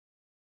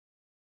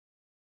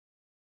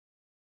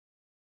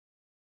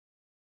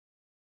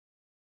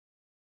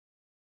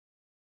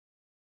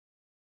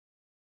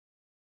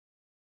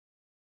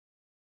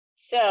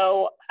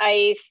So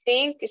I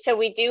think, so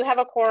we do have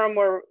a quorum.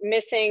 We're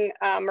missing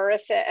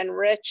Marissa and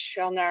Rich.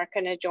 They're not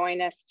going to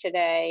join us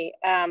today,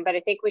 but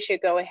I think we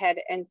should go ahead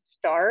and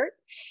start.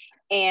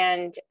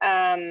 And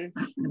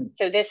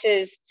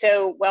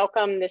so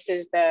welcome. This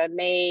is the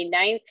May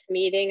 9th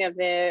meeting of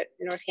the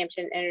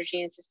Northampton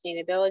Energy and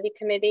Sustainability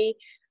Committee.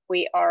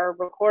 We are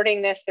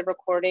recording this. The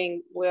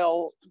recording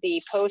will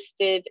be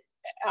posted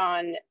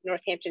on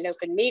Northampton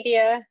Open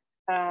Media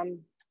at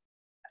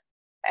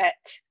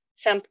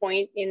some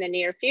point in the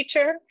near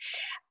future.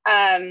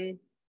 And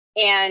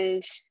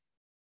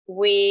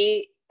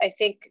we, I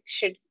think,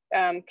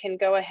 can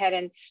go ahead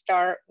and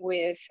start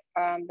with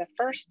the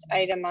first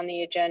item on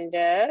the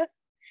agenda.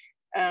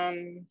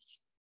 Sorry,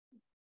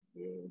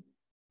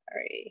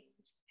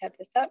 have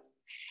this up.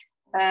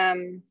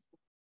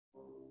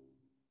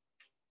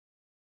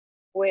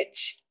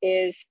 Which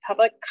is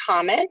public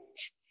comment.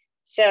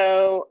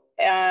 So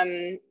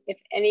if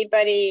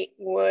anybody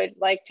would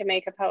like to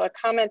make a public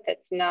comment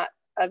that's not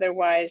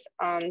otherwise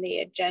on the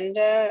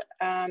agenda,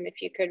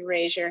 if you could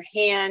raise your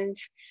hand,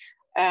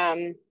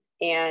 and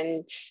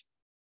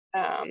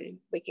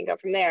we can go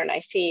from there. And I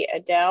see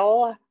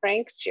Adele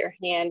Franks, your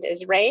hand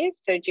is raised.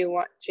 So do you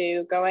want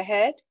to go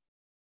ahead?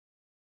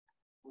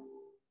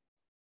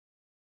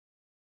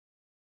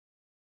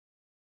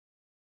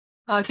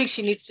 I think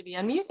she needs to be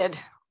unmuted.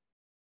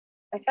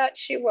 I thought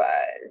she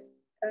was.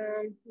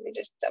 Let me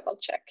just double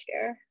check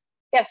here.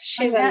 Yeah,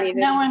 she's unmuted.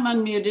 Now I'm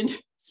unmuted.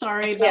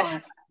 Sorry about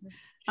that.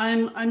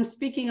 I'm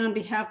speaking on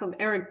behalf of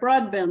Eric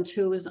Broadbent,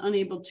 who was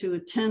unable to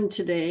attend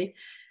today.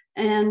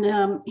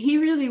 And he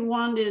really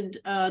wanted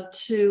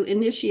to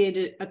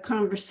initiate a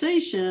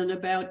conversation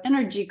about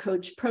energy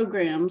coach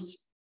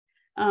programs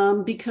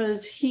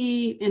because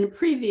he, in a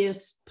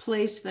previous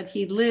place that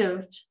he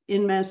lived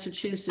in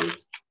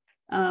Massachusetts,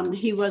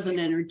 he was an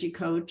energy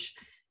coach.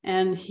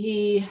 And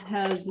he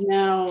has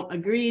now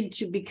agreed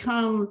to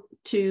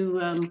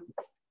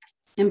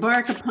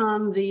embark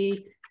upon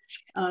the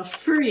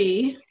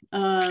free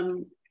energy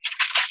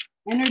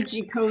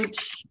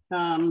coach.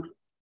 I'm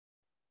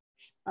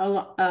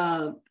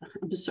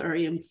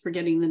sorry, I'm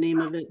forgetting the name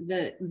of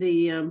it.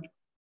 The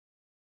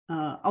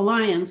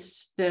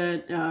alliance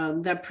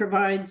that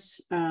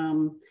provides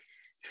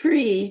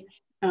free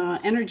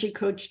energy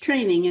coach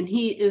training, and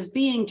he is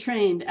being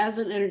trained as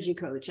an energy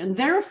coach, and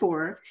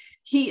therefore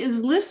he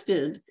is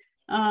listed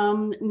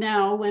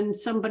now when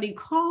somebody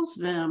calls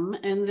them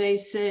and they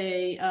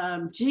say,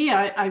 gee,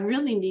 I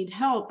really need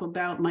help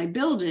about my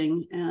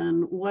building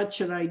and what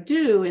should I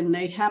do? And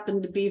they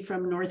happen to be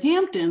from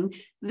Northampton,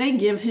 they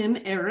give him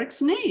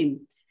Eric's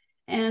name.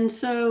 And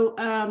so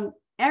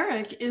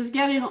Eric is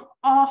getting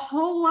a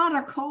whole lot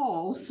of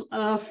calls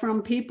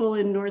from people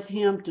in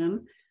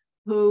Northampton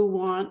who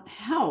want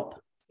help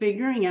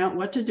figuring out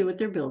what to do with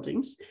their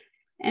buildings.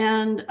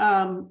 And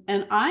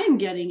I'm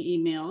getting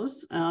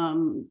emails,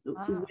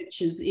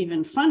 which is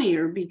even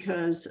funnier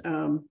because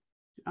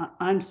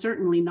I'm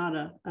certainly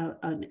not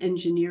an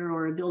engineer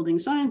or a building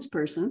science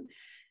person.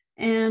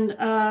 And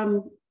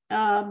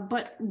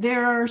but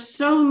there are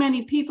so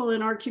many people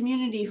in our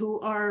community who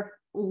are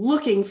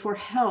looking for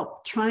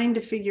help, trying to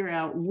figure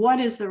out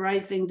what is the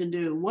right thing to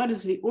do, what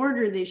is the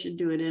order they should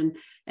do it in,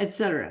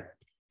 etc.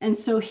 And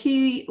so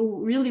he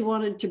really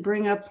wanted to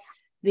bring up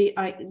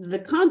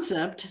the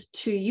concept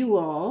to you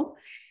all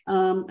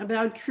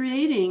about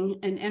creating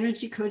an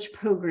energy coach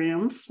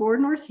program for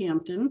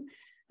Northampton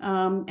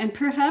and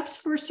perhaps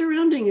for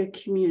surrounding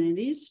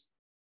my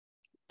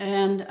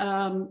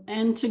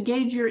and to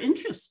gauge your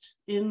interest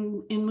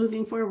in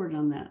moving forward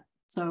on that.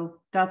 So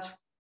that's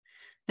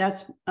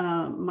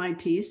my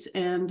piece.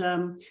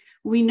 And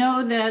we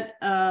know that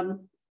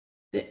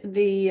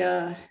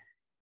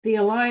the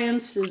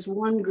Alliance is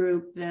one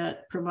group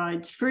that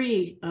provides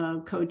free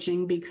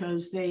coaching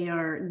because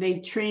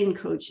they train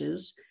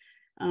coaches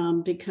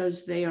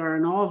because they are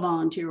an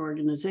all-volunteer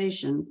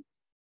organization.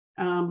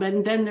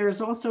 But then there's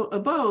also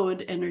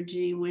Abode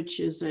Energy, which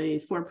is a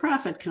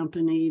for-profit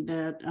company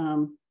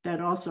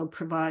that also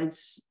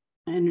provides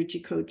energy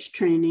coach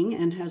training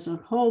and has a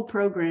whole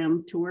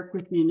program to work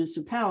with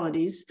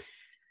municipalities.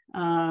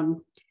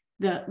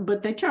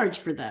 But they charge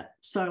for that.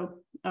 So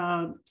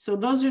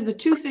those are the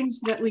two things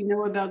that we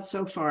know about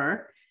so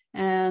far.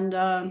 And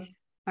I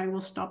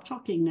will stop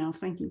talking now.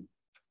 Thank you.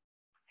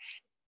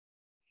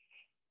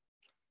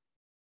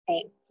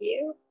 Thank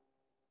you.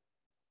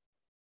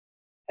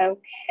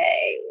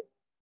 Okay.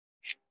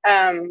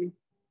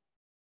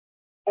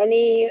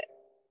 Any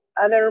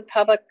other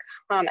public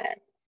comment?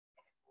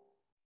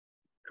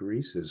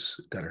 Therese has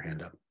got her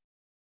hand up.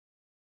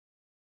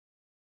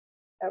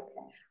 Okay.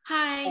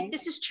 Hi,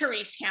 this is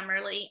Therese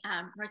Hammerly,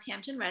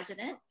 Northampton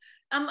resident.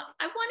 I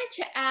wanted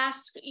to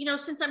ask,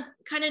 since I'm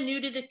kind of new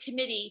to the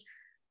committee,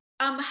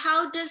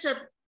 how does a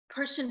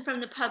person from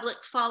the public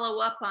follow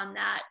up on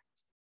that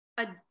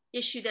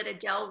issue that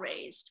Adele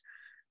raised?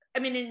 I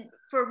mean,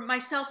 for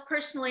myself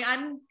personally,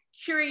 I'm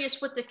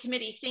curious what the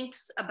committee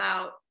thinks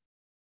about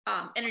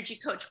energy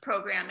coach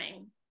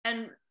programming.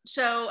 And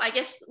so I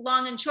guess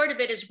long and short of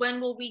it is,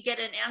 when will we get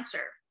an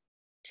answer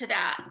to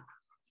that?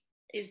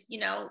 is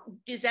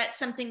that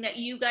something that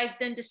you guys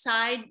then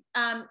decide,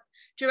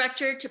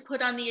 Director, to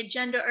put on the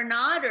agenda or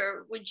not,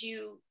 or would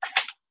you,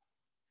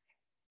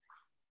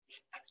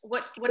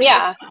 what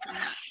Yeah.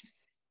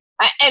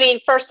 I mean,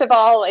 first of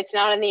all, it's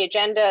not on the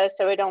agenda,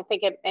 so I don't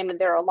think I mean,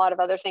 there are a lot of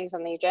other things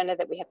on the agenda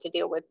that we have to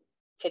deal with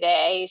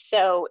today,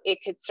 so it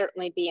could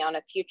certainly be on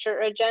a future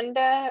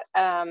agenda.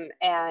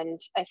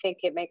 And I think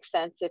it makes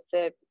sense if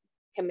the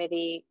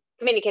committee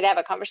could have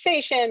a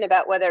conversation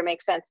about whether it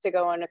makes sense to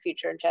go on a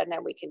future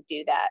agenda. We can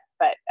do that,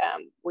 but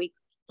we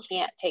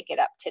can't take it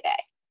up today.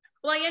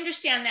 Well, I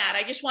understand that.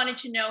 I just wanted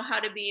to know how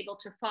to be able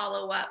to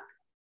follow up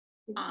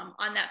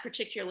on that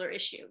particular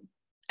issue.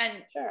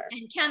 And, sure.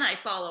 And can I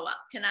follow up?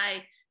 Can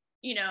I,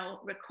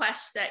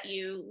 request that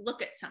you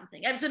look at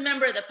something as a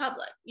member of the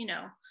public,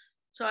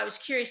 So I was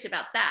curious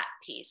about that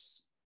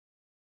piece.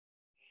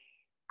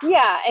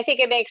 Yeah, I think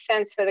it makes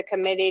sense for the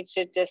committee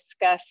to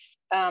discuss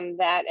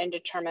that and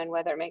determine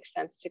whether it makes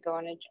sense to go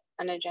on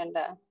an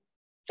agenda.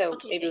 So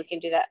okay, maybe thanks. we can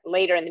do that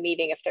later in the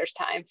meeting if there's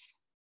time.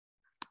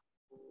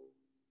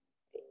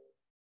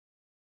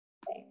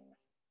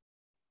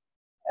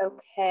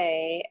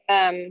 Okay.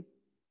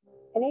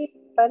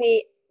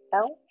 Anybody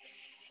else?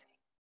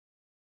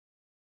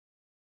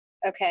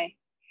 Okay.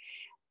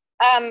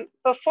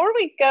 Before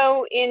we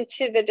go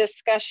into the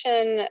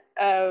discussion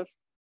of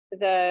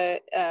the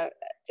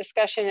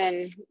discussion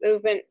and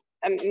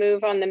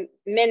move on the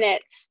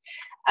minutes,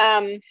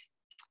 I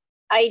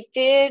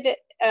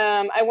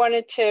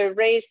wanted to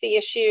raise the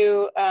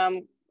issue,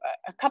 a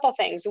couple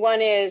things.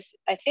 One is,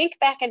 I think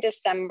back in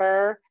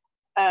December,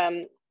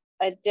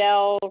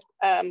 Adele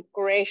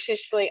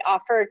graciously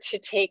offered to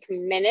take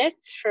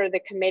minutes for the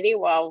committee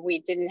while we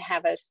didn't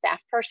have a staff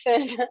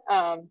person,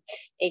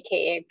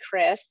 aka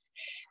Chris.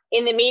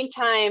 In the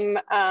meantime,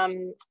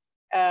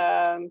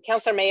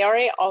 Councilor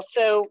Maori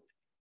also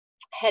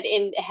had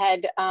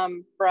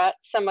brought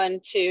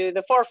someone to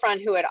the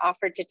forefront who had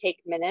offered to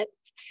take minutes.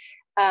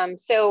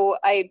 So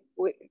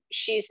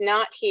she's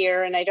not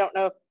here, and I don't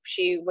know if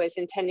she was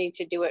intending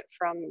to do it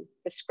from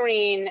the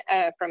screen,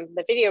 from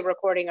the video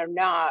recording or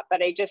not,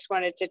 but I just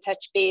wanted to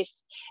touch base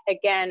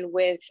again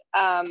with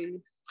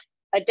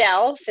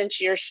Adele, since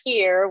you're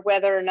here,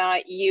 whether or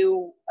not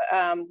you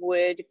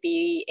would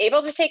be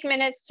able to take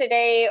minutes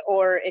today,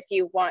 or if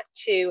you want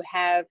to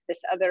have this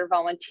other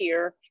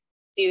volunteer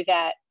do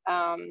that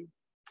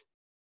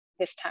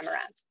this time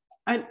around.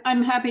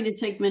 I'm happy to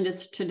take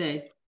minutes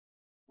today.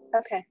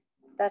 Okay,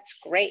 that's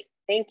great.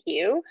 Thank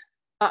you.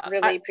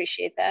 Really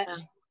appreciate that.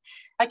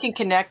 I can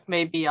connect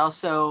maybe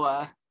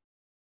also,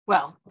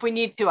 well, if we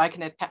need to, I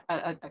can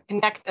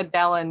connect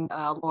Adele and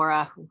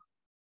Laura,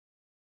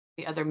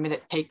 the other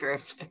minute taker,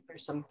 if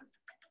there's some,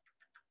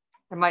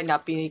 there might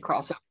not be any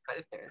crossover, but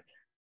if there is.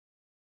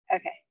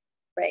 Okay,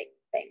 great,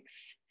 thanks.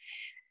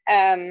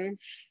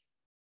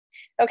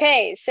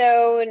 Okay,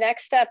 so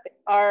next up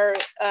are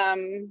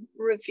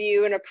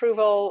review and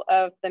approval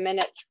of the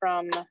minutes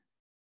from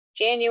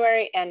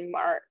January and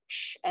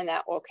March, and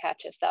that will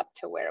catch us up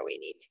to where we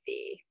need to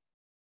be.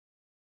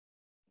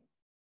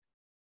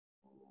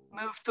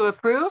 Move to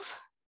approve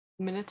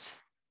minutes,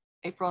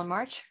 April and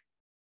March.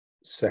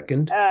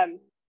 Second.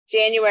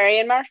 January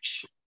and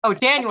March. Oh,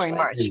 January and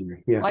March.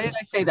 Yeah. Why did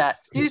I say that?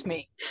 Excuse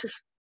me.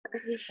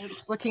 I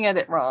was looking at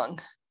it wrong.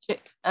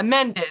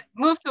 Amended.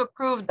 Move to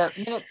approve the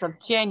minutes of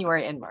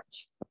January and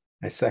March.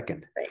 I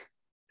second. Great.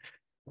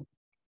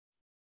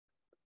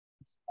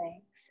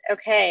 Thanks.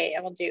 Okay,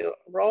 I will do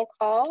roll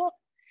call.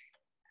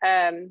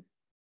 Pat?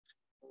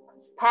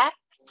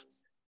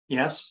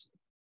 Yes.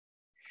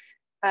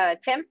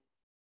 Tim?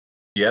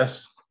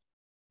 Yes.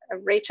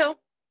 Rachel?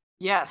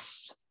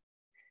 Yes.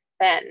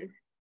 Ben?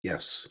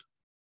 Yes.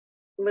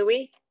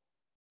 Louis?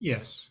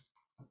 Yes.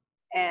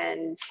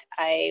 And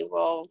I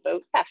will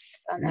vote yes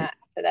on that.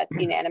 So that's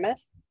unanimous.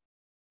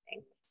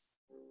 Thanks.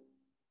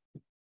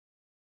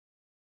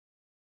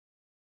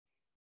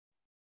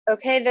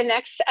 Okay, the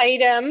next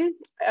item,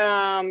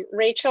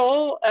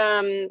 Rachel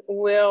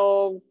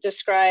will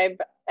describe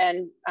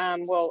and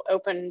will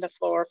open the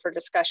floor for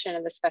discussion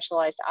of the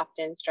specialized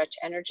opt-in stretch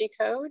energy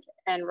code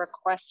and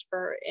request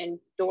for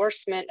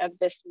endorsement of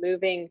this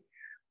moving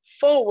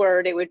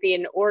forward. It would be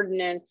an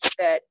ordinance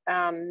that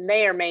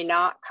may or may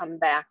not come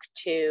back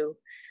to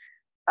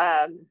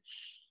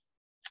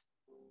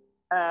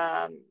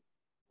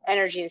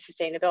energy and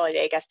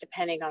sustainability, I guess,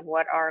 depending on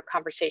what our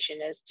conversation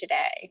is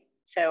today.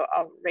 So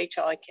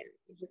Rachel,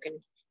 you can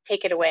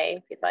take it away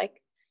if you'd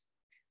like.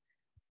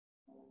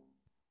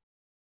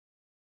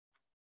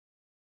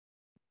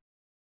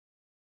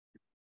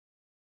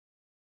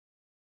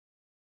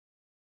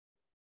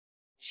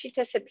 She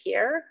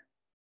disappear?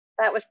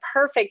 That was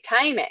perfect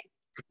timing.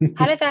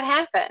 How did that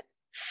happen?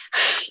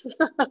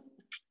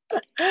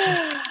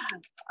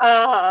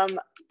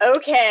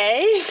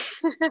 Okay.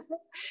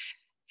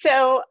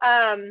 So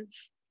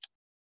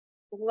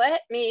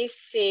let me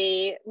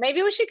see.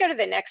 Maybe we should go to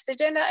the next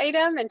agenda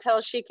item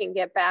until she can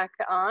get back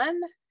on.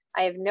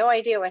 I have no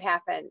idea what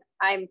happened.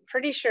 I'm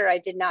pretty sure I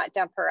did not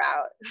dump her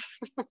out.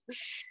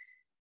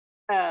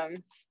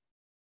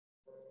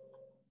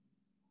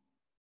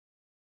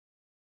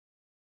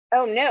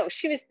 Oh no,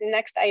 she was the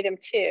next item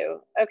too.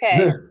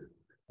 Okay.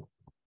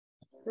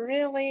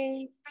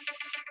 Really?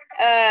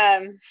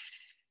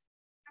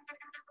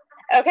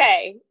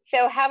 Okay,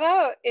 so how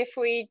about if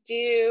we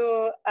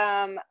do,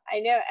 I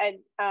know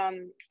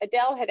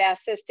Adele had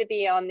asked this to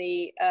be on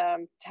the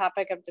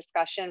topic of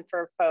discussion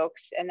for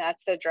folks, and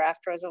that's the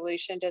draft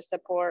resolution to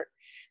support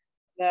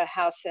the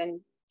House and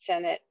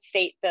Senate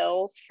state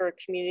bills for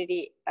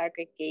community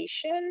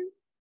aggregation.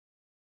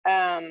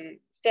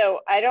 So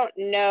I don't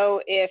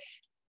know if,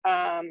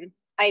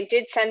 I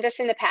did send this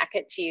in the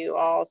packet to you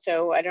all,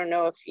 so I don't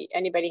know if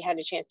anybody had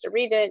a chance to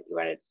read it, you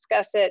want to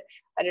discuss it.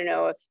 I don't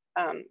know if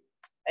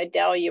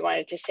Adele, you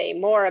wanted to say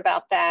more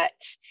about that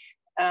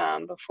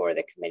before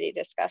the committee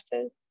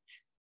discusses?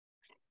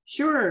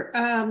 Sure.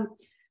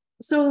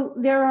 So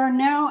there are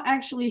now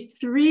actually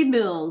 3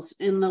 bills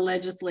in the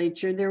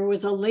legislature. There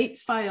was a late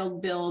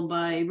filed bill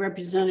by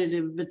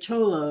Representative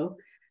Vitolo,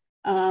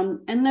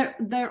 and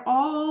they're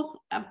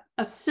all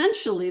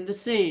essentially the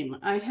same.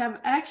 I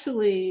have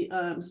actually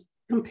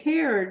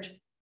compared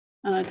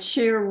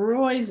Chair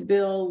Roy's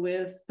bill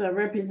with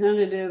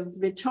Representative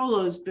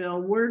Vitolo's bill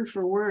word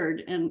for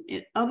word, and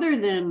other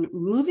than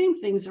moving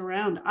things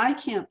around, I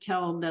can't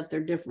tell that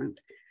they're different.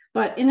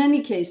 But in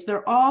any case,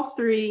 they're all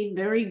 3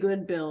 very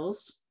good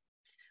bills.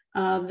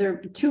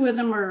 2 of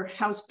them are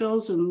House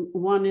bills and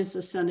 1 is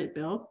a Senate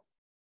bill.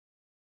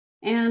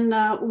 And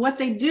what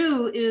they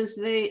do is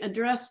they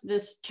address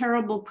this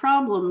terrible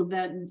problem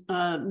that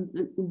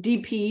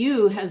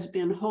DPU has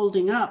been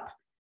holding up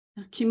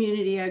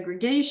community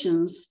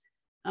aggregations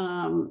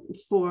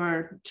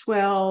for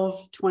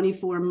 12,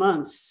 24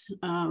 months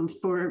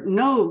for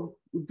no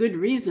good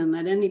reason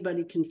that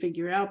anybody can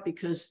figure out,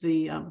 because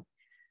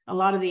a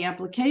lot of the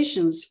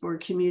applications for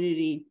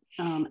community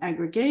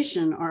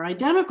aggregation are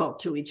identical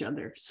to each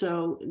other.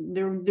 So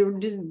there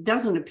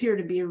doesn't appear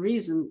to be a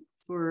reason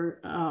for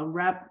a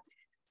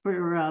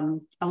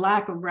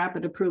lack of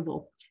rapid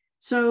approval.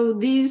 So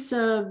these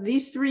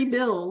 3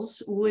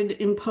 bills would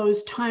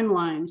impose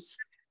timelines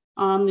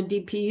on the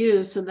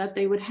DPU so that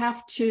they would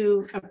have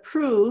to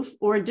approve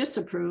or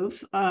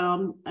disapprove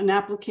an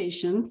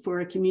application for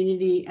a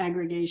community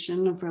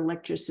aggregation of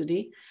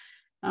electricity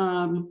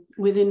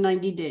within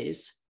 90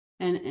 days.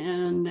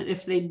 And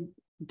if they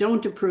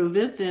don't approve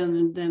it,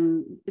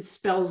 then it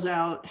spells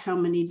out how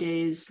many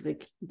days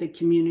the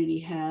community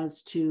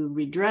has to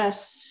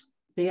redress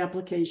the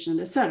application,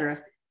 et cetera.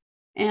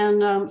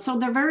 And so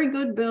they're very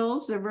good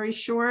bills. They're very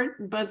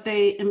short, but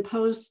they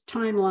impose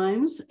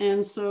timelines.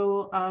 And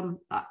so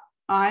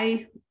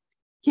I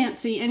can't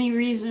see any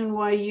reason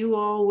why you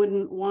all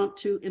wouldn't want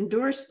to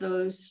endorse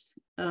those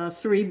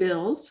 3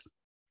 bills.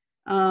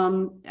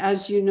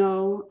 As you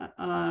know,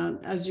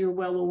 as you're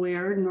well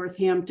aware,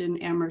 Northampton,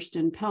 Amherst,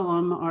 and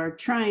Pelham are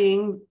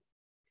trying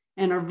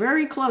and are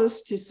very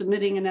close to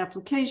submitting an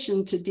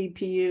application to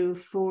DPU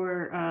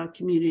for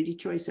community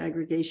choice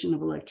aggregation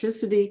of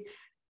electricity.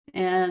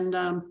 And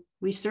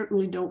we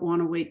certainly don't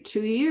want to wait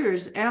 2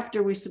 years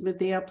after we submit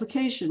the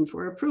application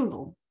for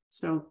approval.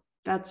 So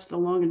that's the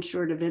long and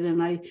short of it.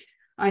 And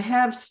I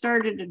have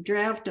started a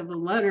draft of a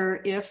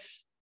letter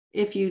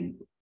if you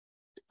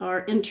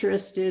are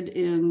interested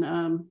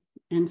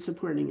in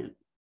supporting it.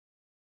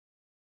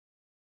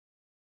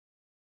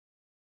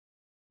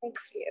 Thank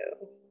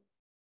you.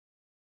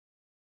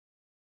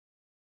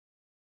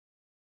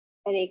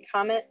 Any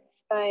comments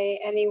by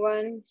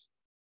anyone?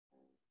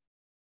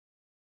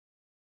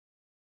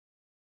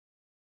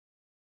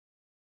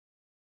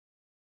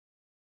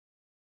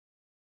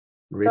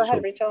 Rachel. Go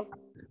ahead, Rachel.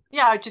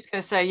 Yeah, I was just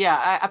going to say,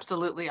 yeah,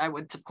 absolutely, I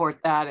would support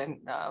that. And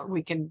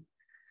we can,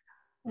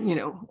 you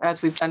know,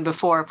 as we've done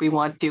before, if we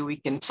want to, we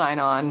can sign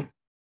on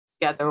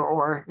together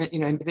or, you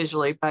know,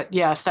 individually. But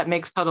yes, that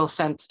makes total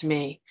sense to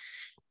me.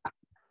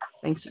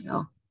 Thanks,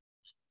 Adele.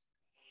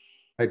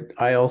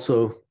 I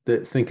also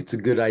think it's a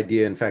good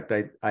idea. In fact,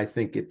 I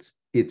think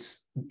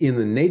it's in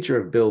the nature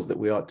of bills that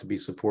we ought to be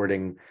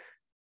supporting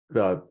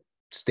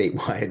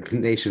statewide,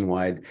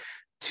 nationwide,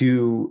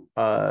 to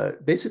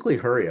basically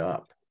hurry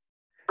up.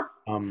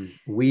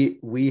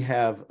 We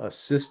have a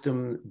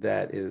system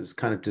that is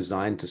kind of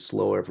designed to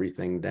slow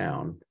everything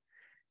down,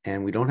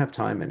 and we don't have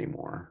time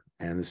anymore.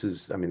 And this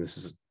is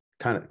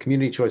kind of,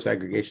 community choice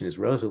aggregation is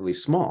relatively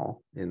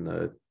small in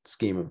the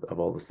scheme of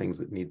all the things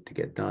that need to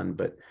get done.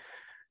 But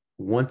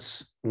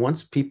once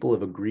people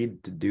have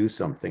agreed to do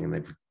something and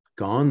they've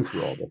gone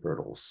through all the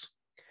hurdles,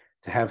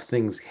 to have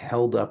things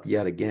held up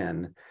yet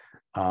again,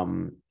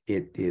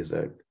 it is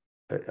a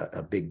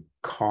big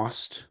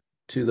cost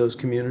to those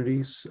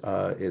communities.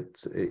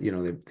 You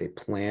know, they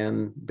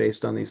plan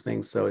based on these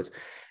things. So it's,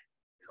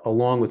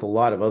 along with a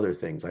lot of other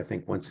things, I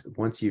think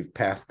once you've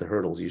passed the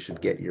hurdles, you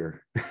should get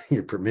your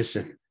your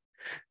permission.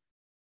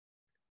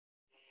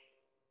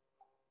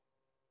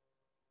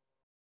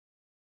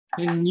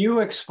 Can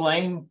you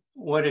explain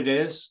what it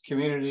is,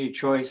 community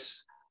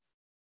choice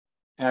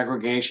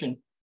aggregation?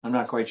 I'm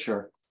not quite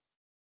sure.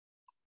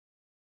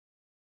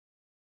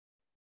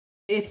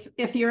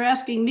 If you're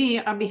asking me,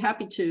 I'd be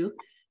happy to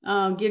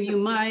give you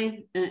my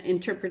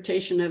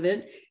interpretation of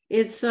it.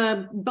 It's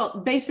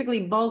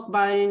basically bulk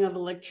buying of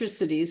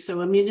electricity.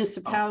 So a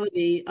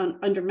municipality,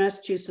 under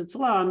Massachusetts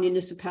law, a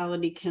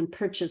municipality can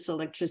purchase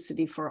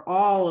electricity for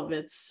all of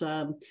its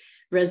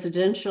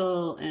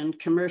residential and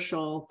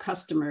commercial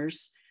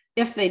customers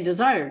if they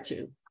desire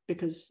to,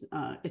 because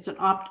it's an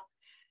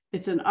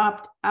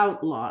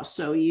opt-out law.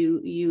 So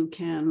you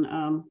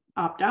can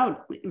opt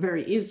out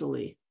very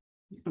easily,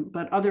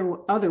 but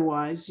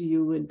otherwise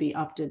you would be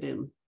opted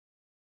in.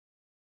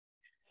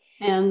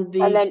 And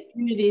the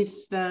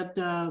communities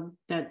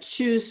that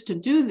choose to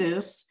do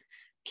this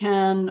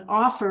can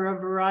offer a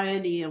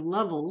variety of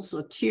levels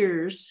or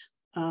tiers,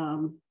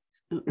 some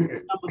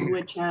of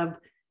which have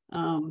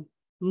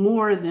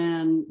more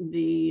than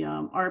the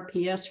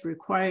RPS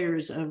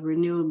requires of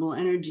renewable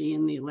energy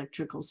in the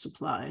electrical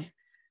supply.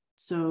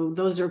 So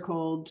those are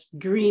called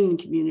green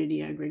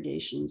community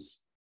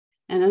aggregations.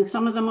 And then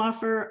some of them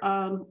offer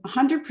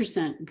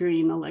 100%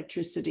 green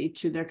electricity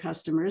to their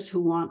customers who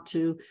want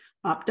to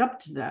opt up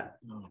to that.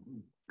 Oh,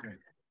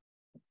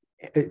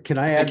 okay. Can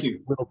I add a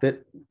little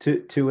bit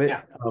to it?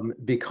 Yeah.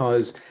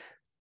 Because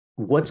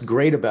what's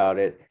great about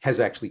it has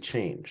actually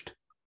changed,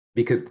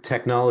 because the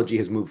technology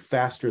has moved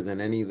faster than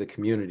any of the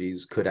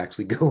communities could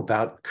actually go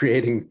about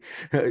creating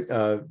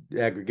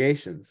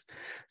aggregations.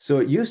 So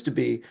it used to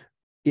be,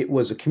 it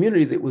was a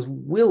community that was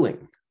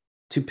willing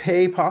to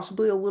pay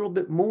possibly a little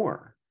bit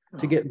more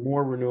to get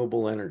more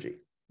renewable energy.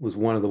 Was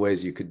one of the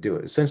ways you could do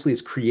it. Essentially,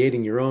 it's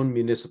creating your own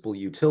municipal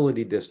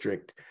utility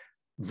district.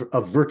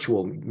 A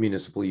virtual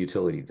municipal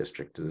utility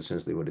district is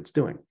essentially what it's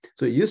doing.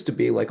 So it used to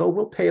be like, oh,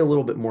 we'll pay a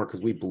little bit more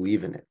because we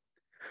believe in it.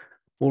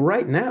 Well,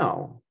 right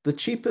now, the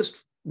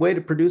cheapest way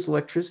to produce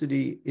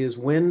electricity is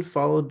wind,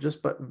 followed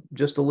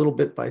just a little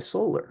bit by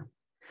solar.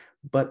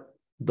 But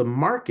the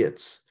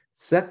markets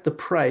set the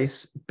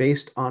price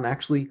based on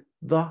actually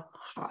the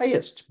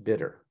highest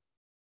bidder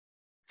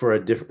for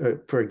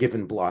a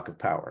given block of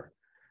power,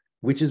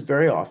 which is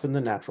very often the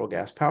natural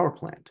gas power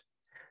plant.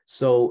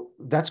 So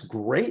that's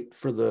great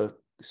for the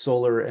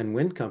solar and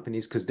wind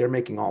companies because they're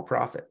making all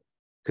profit,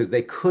 because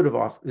they could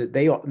have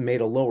they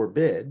made a lower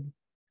bid,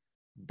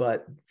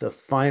 but the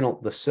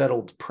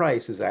settled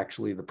price is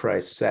actually the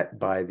price set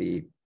by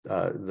the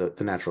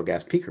natural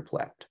gas peaker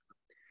plant.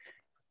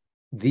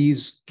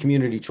 These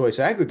community choice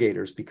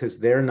aggregators, because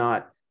they're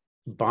not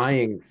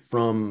buying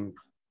from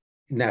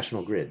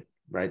National Grid,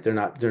 right? They're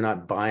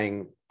not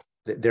buying,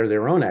 they're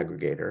their own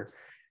aggregator.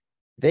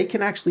 They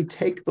can actually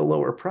take the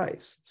lower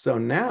price. So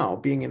now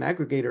being an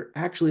aggregator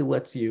actually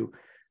lets you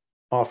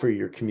offer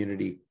your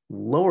community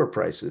lower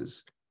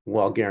prices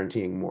while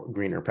guaranteeing more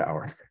greener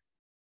power.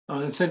 Oh,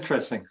 that's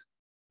interesting.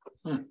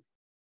 And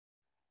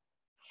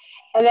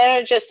then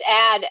I'll just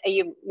add,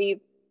 you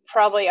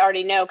probably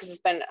already know because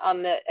it's been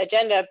on the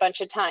agenda a bunch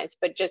of times,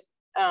 but just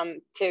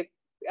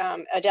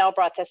Adele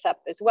brought this up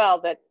as well,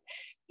 that,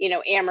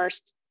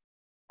 Amherst,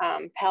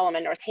 Pelham,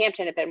 and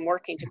Northampton have been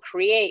working to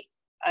create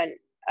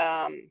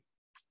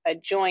a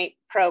joint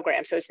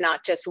program. So it's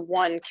not just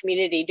one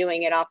community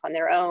doing it off on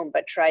their own,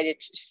 but try to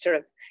sort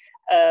of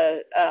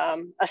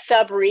a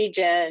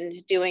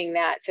sub-region doing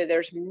that. So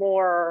there's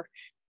more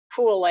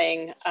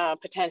pooling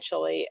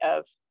potentially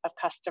of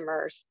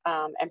customers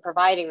and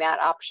providing that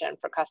option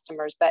for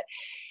customers. But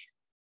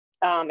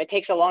it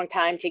takes a long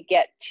time to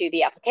get to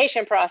the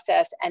application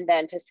process and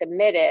then to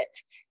submit it.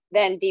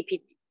 Then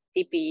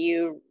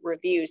DPU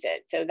reviews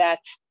it. So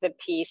that's the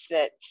piece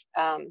that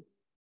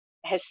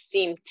has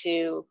seemed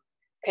to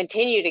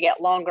continue to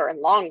get longer and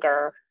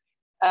longer.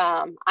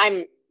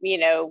 I'm,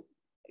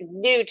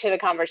 new to the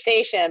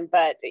conversation,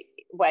 but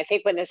I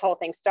think when this whole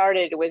thing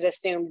started, it was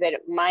assumed that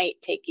it might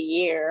take a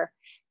year.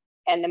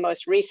 And the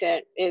most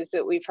recent is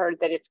that we've heard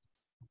that it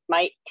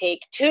might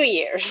take 2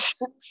 years.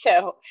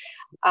 So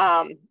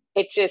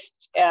it's just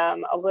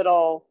a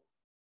little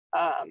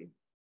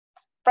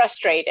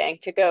frustrating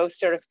to go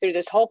sort of through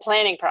this whole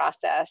planning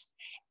process.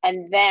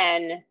 And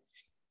then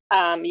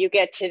you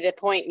get to the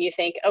point and you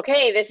think,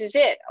 okay, this is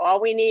it.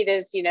 All we need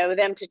is,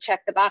 them to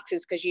check the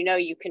boxes, because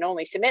you can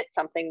only submit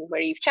something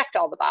where you've checked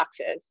all the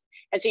boxes.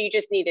 And so you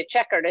just need a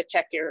checker to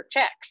check your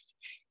checks.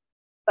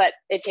 But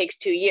it takes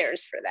 2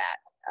 years for that,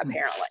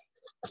 apparently.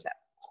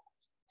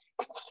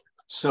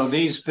 So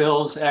these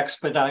bills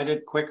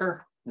expedited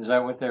quicker? Is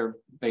that what they're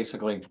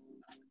basically?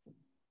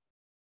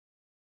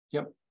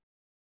 Yep.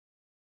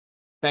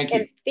 Thank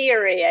you. In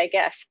theory, I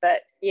guess,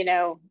 but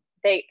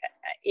they,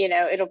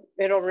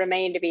 it'll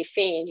remain to be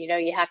seen.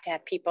 You have to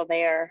have people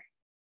there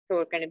who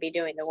are going to be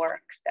doing the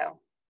work. So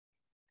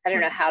I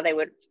don't know how they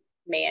would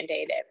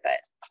mandate it, but.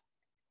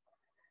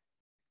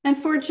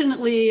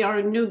 Unfortunately,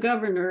 our new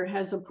governor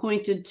has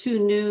appointed 2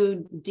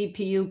 new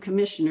DPU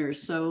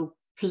commissioners. So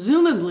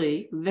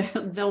presumably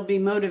they'll be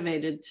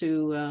motivated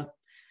to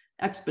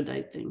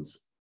expedite things.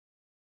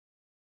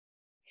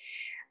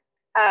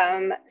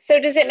 So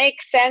does it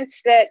make sense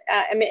that,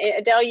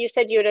 Adele, you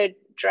said you had a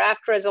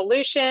draft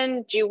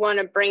resolution. Do you want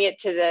to bring it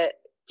to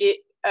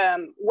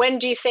when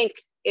do you think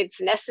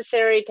it's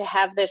necessary to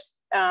have this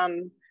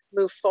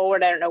move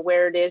forward? I don't know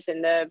where it is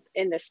in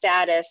the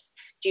status.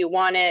 Do you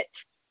want it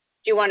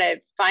you want to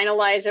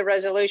finalize the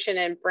resolution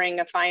and bring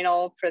a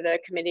final for the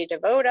committee to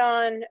vote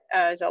on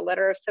as a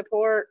letter of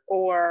support,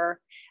 or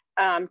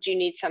do you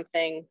need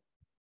something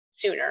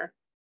sooner?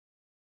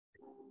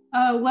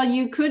 Well,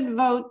 you could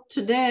vote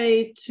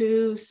today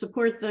to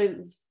support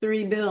the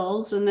 3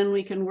 bills, and then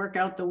we can work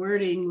out the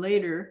wording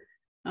later.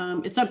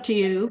 It's up to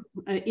you.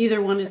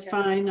 Either one is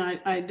fine.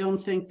 I don't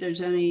think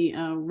there's any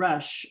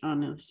rush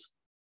on this.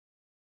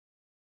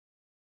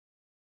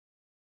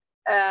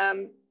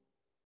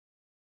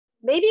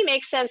 Maybe it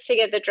makes sense to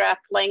get the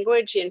draft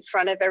language in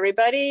front of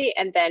everybody,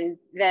 and then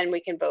we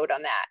can vote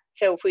on that.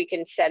 So if we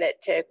can set it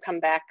to come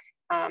back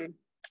on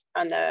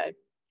the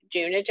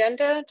June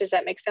agenda, does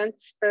that make sense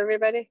for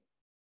everybody?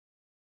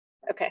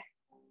 Okay,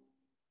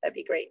 that'd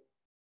be great.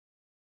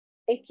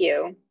 Thank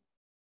you.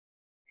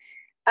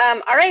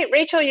 All right,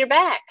 Rachel, you're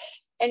back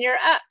and you're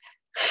up.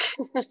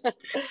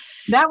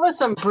 That was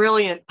some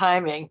brilliant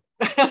timing.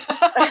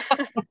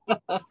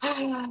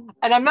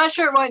 And I'm not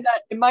sure why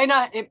that,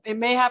 it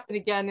may happen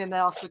again, and then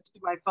I'll switch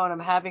to my phone. I'm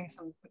having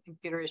some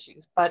computer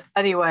issues, but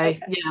anyway,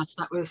 okay. Yes,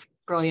 that was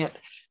brilliant.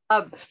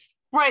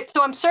 Right,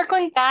 so I'm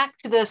circling back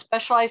to the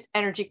specialized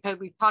energy code.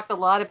 We've talked a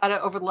lot about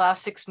it over the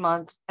last 6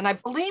 months, and I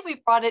believe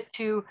we brought it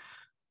to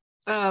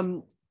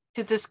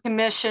this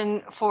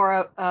commission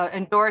for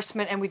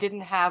endorsement, and we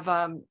didn't have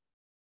a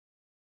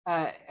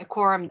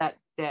quorum that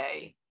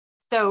day.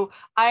 So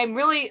I'm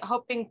really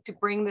hoping to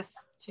bring this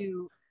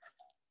to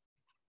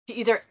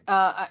either,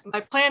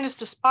 my plan is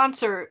to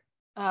sponsor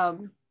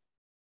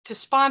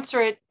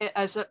it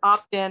as an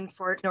opt-in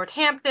for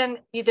Northampton,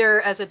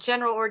 either as a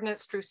general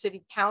ordinance through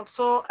city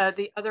council.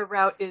 The other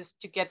route is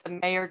to get the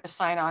mayor to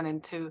sign on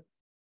and to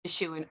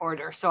issue an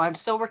order. So I'm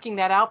still working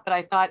that out, but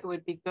I thought it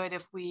would be good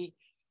if we,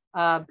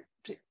 if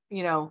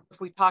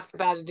we talked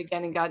about it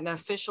again and got an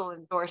official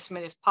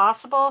endorsement if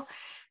possible.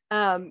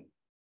 I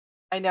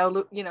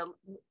know,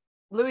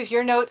 Louis,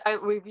 your note, I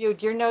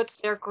reviewed your notes,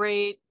 they're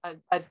great.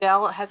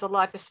 Adele has a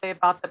lot to say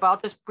about them. I'll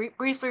just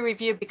briefly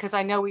review because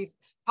I know we've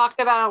talked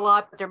about it a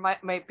lot, but there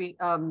might be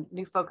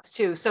new folks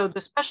too. So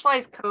the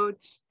specialized code,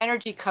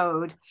 energy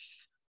code,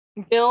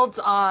 builds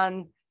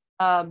on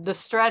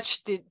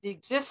the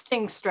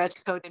existing stretch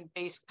code and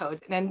base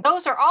code. And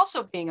those are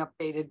also being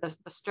updated.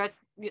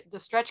 The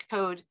stretch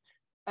code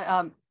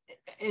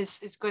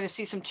is going to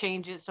see some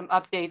changes, some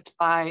updates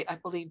by, I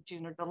believe,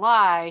 June or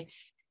July.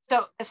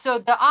 So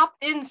the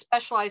opt-in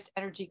specialized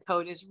energy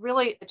code is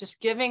really just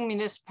giving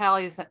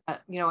municipalities, an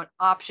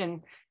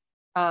option,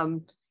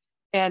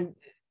 and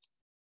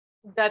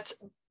that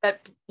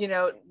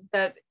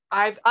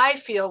I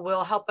feel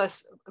will help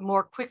us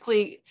more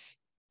quickly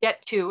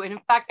get to. And in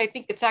fact, I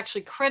think it's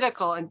actually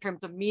critical in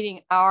terms of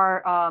meeting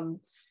our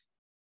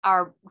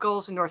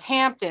goals in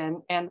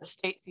Northampton, and the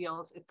state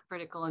feels it's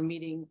critical in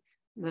meeting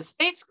the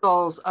state's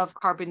goals of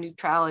carbon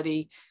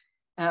neutrality.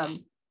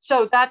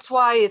 So that's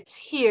why it's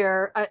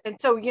here. And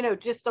so,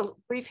 just a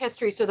brief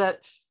history. So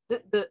that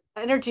the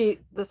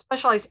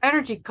specialized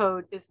energy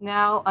code is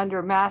now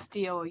under Mass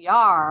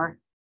DOER.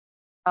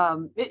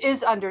 It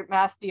is under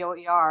Mass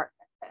DOER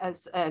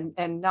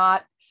and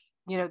not,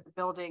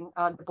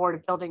 the Board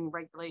of Building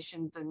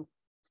Regulations and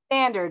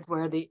Standards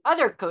where the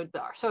other codes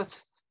are. So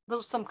it's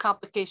some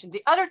complication.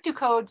 The other 2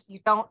 codes, you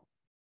don't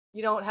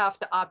have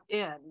to opt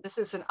in. This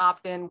is an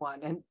opt-in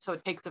one, and so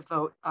it takes a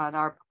vote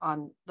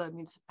on the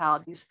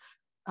municipality's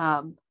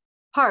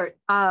part.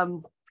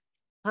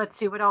 Let's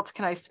see, what else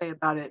can I say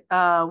about it?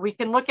 We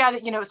can look at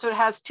it, so it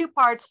has 2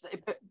 parts.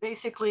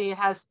 Basically, it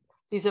has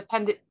these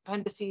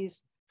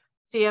appendices,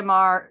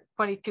 CMR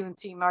 22 and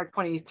CMR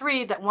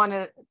 23,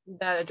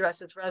 that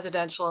addresses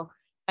residential,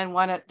 and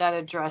one that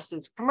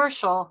addresses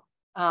commercial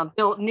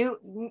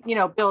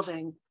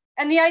building.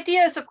 And the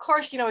idea is, of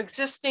course,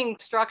 existing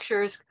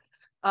structures,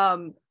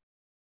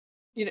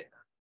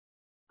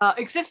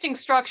 existing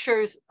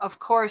structures, of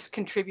course,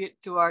 contribute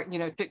to our,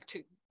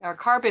 to our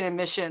carbon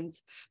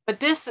emissions.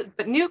 But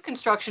new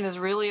construction is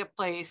really a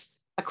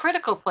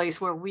critical place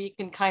where we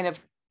can kind of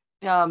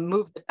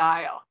move the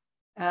dial.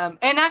 And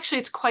actually,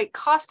 it's quite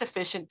cost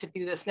efficient to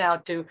do this now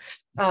to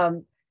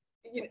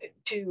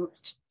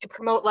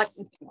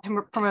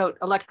promote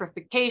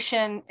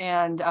electrification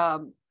and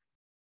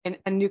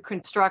new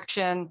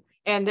construction.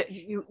 And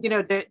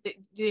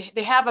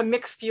they have a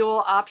mixed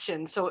fuel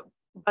option. So,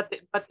 but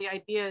the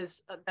idea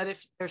is that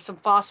if there's some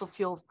fossil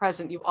fuel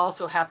present, you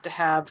also have to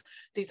have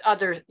these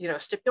other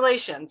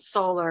stipulations,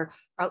 solar,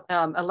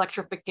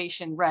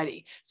 electrification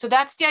ready. So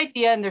that's the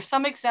idea. And there's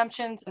some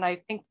exemptions, and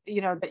I think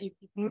that you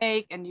can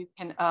make, and you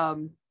can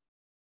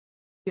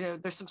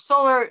there's some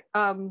solar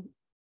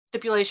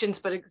stipulations,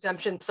 but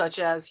exemptions such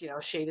as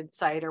shaded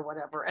site or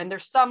whatever. And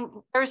there's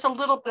a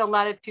little bit of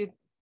latitude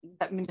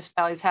that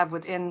municipalities have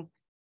within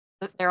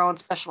their own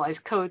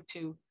specialized code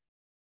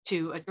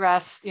to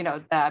address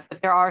that,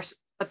 but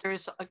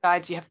there's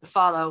guides you have to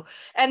follow.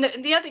 And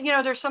the other,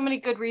 there's so many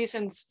good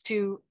reasons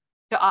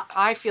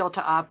I feel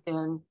to opt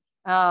in,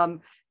 to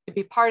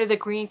be part of the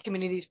Green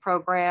Communities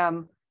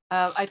program.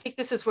 I think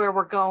this is where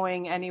we're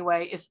going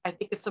anyway. I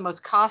think it's the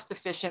most cost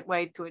efficient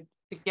way to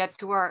get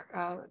to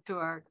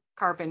our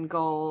carbon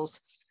goals.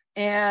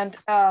 And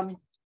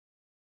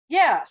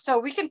yeah, so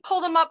we can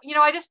pull them up.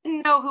 I just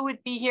didn't know who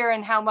would be here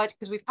and how much,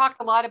 because we've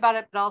talked a lot about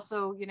it, but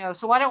also,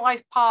 so why don't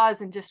I pause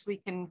and just we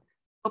can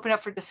open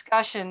up for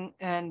discussion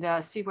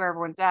and see where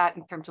everyone's at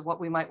in terms of what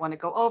we might want to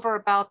go over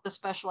about the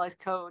specialized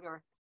code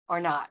or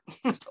not,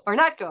 or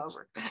not go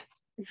over.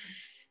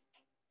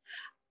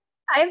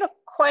 I have a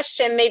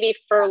question maybe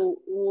for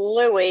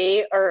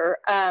Louis or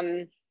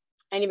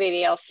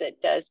anybody else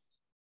that does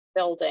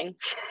building.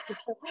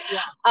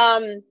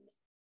 Yeah.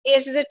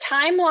 Is the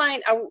timeline,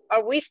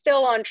 are we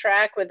still on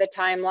track with the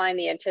timeline,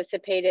 the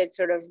anticipated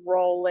sort of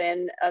roll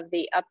in of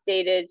the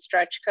updated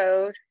stretch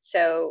code?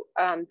 So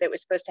that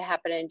was supposed to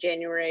happen in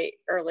January,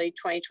 early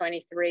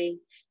 2023.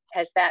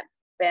 Has that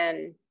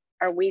been,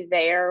 are we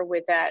there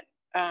with that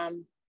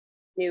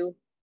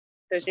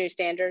those new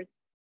standards?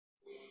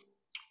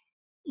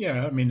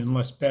 Yeah, I mean,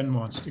 unless Ben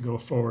wants to go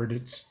forward,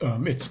 it's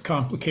a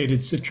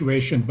complicated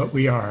situation, but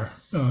we are.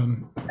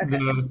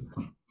 Okay.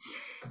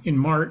 In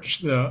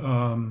March,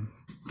 I'm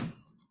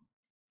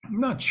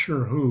not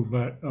sure who,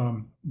 but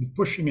the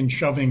pushing and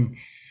shoving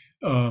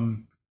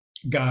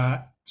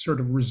got sort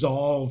of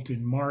resolved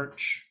in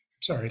March.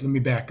 Sorry, let me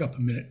back up a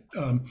minute.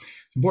 The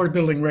Board of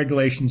Building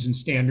Regulations and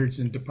Standards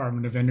and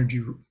Department of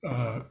Energy,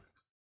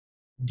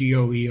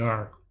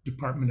 DOER,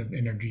 Department of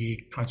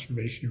Energy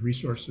Conservation and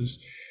Resources,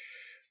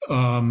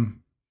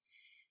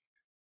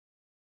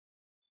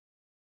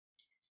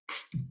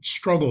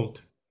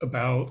 struggled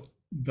about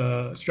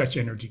the stretch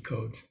energy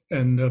code,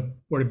 and the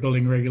Board of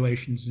Building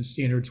Regulations and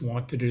Standards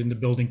wanted it in the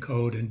building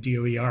code, and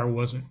DOER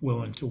wasn't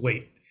willing to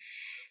wait.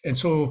 And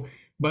so,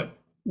 but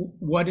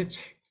what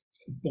it's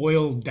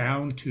boiled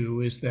down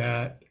to is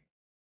that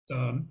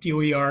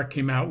DOER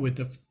came out with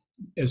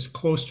as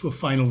close to a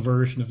final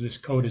version of this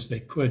code as they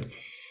could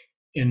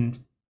in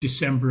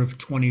December of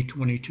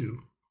 2022.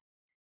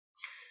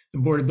 The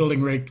Board of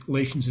Building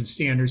Regulations and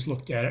Standards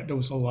looked at it. There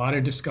was a lot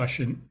of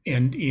discussion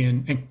and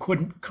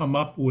couldn't come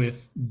up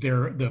with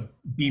the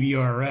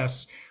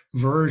BBRS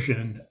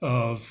version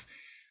of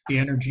the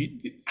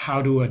energy,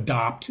 how to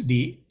adopt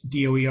the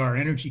DOER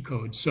energy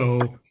code.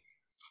 So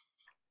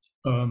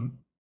I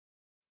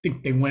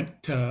think they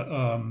went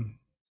to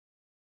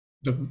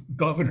the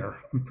governor.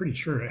 I'm pretty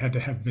sure it had to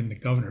have been the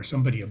governor,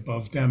 somebody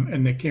above them,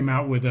 and they came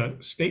out with a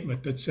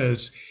statement that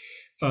says,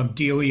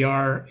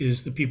 DOER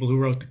is the people who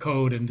wrote the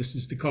code, and this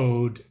is the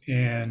code,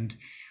 and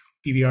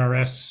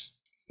BBRS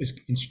is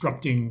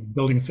instructing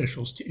building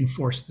officials to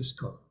enforce this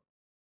code,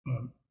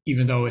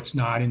 even though it's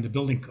not in the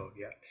building code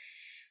yet.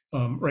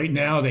 Right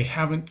now, they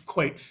haven't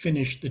quite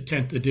finished the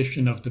 10th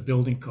edition of the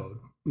building code,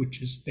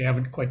 which is, they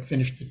haven't quite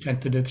finished the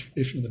 10th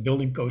edition of the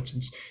building code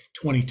since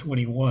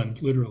 2021,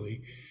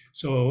 literally.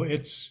 So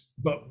it's,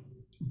 but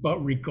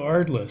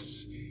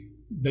regardless,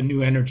 the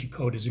new energy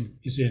code is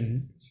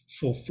in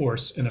full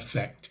force and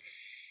effect,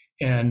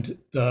 and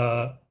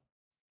the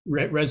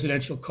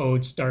residential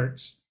code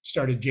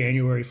started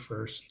January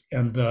 1st,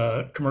 and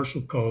the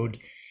commercial code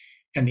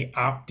and the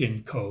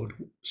opt-in code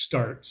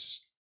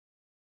starts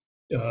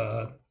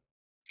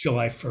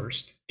July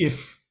 1st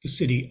if the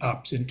city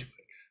opts into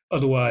it.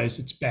 Otherwise,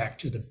 it's back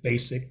to the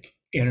basic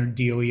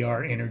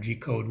DOER energy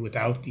code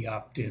without the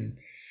opt-in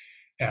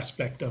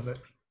aspect of it.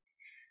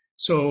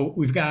 So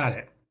we've got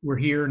it. We're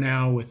here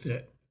now with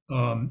it.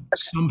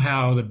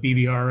 Somehow the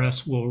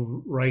BBRS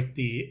will write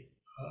the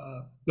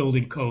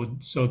building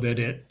code so that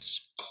it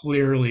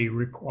clearly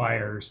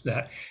requires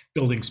that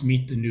buildings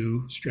meet the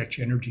new stretch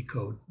energy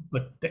code.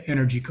 But the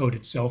energy code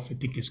itself, I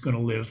think, is going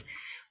to live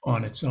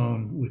on its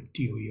own with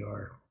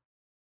DOER.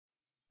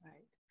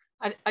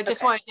 Right. I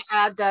just wanted to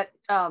add that,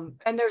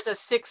 and there's a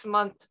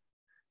 6-month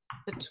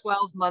to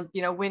 12-month,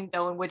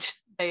 window in which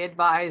they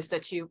advise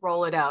that you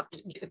roll it out.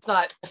 It's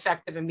not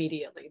effective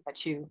immediately,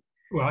 but you.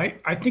 Well,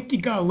 I think you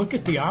got to look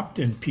at the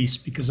opt-in piece,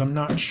 because I'm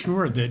not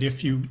sure that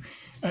if you,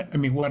 I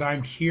mean, what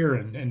I'm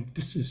hearing, and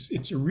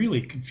it's a really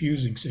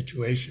confusing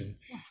situation,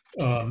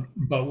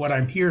 but what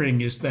I'm hearing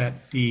is that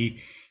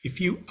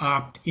if you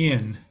opt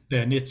in,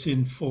 then it's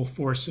in full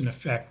force and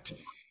effect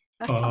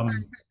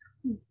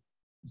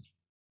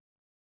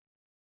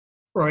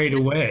right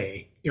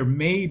away. There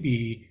may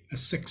be a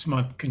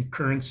 6-month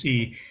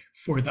concurrency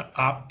for the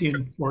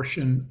opt-in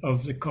portion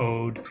of the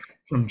code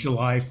from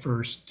July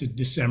 1st to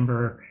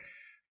December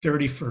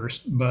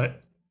 31st,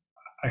 but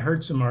I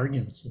heard some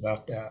arguments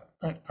about that.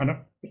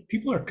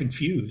 People are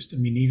confused. I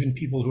mean, even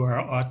people who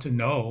ought to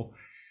know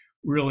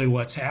really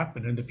what's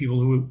happened, and the people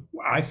who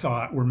I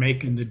thought were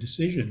making the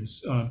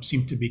decisions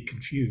seem to be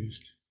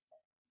confused.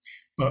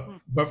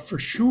 But for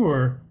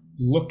sure,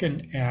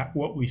 looking at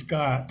what we've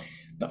got,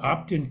 the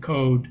opt-in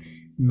code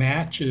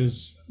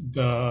matches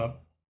the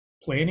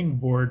planning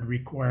board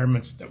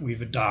requirements that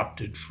we've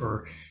adopted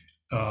for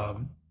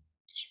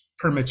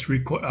permits,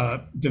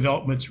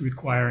 developments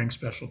requiring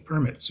special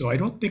permits. So I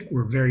don't think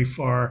we're very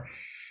far.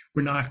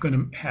 We're not going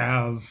to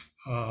have,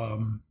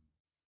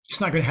 it's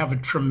not going to have a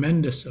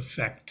tremendous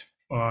effect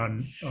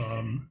on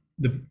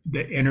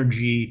the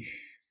energy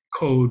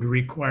code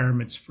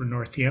requirements for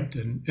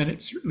Northampton. And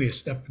it's certainly a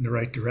step in the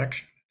right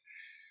direction.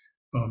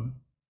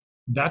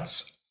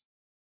 that's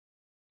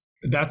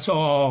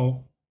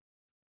all.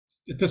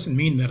 It doesn't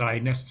mean that I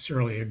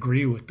necessarily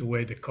agree with the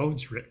way the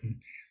code's written,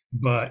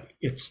 but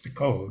it's the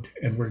code,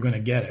 and we're going to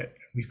get it.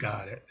 We've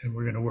got it, and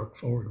we're going to work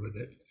forward with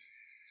it.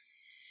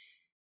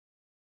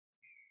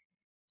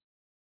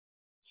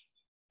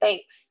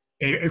 Thanks.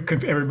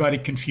 Everybody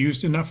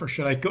confused enough, or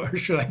should I go? Or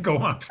should I go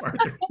on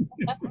farther?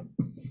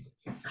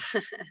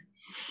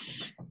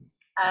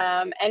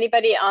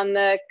 Anybody on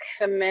the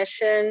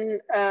commission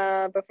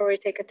before we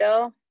take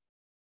Adele?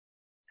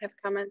 Have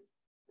comments?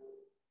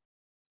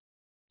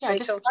 Yeah, I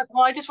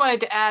just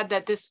wanted to add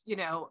that this,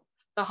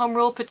 the home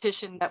rule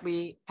petition that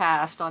we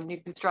passed on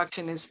new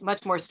construction is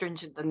much more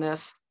stringent than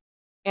this.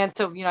 And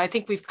so, I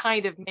think we've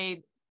kind of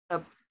made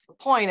the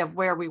point of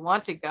where we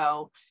want to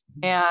go.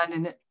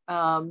 And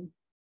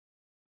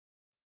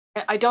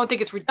I don't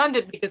think it's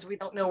redundant because we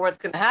don't know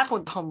what's going to happen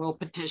with the home rule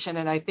petition.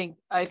 And I think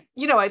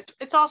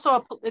it's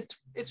also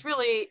it's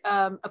really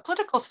a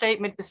political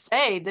statement to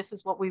say this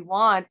is what we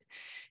want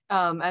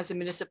as a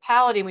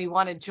municipality. And we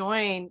want to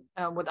join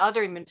with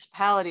other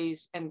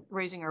municipalities and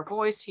raising our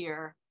voice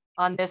here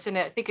on this. And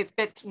I think it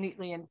fits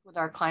neatly in with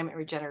our climate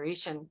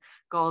regeneration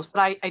goals.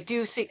 But I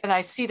do see, and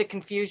I see the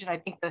confusion. I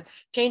think the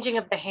changing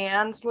of the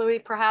hands, Louis,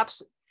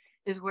 perhaps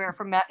is where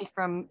from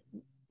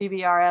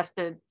BBRS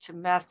to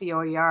Mass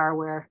DOER,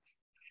 where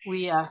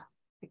the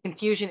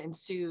confusion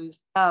ensues.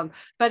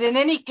 But in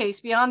any case,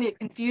 beyond the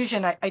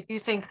confusion, I do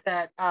think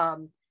that to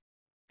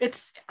me,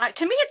 it's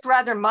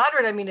rather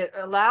moderate. I mean, it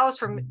allows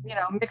for,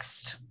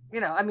 mixed,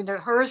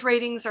 the HERS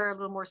ratings are a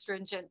little more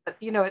stringent, but,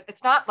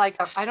 it's not like,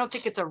 I don't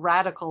think it's a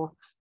radical,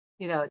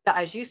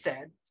 as you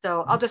said.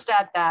 So I'll just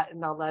add that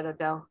and I'll let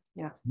Adele,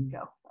 go.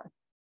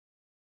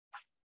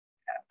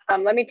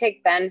 Let me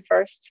take Ben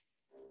first.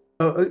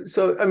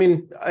 So I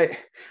mean,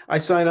 I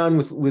sign on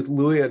with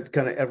Louis at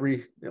kind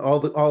of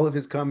all of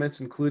his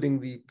comments, including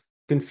the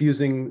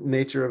confusing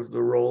nature of the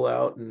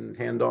rollout and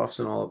handoffs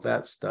and all of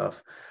that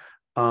stuff.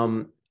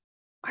 I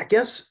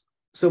guess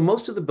so.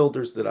 Most of the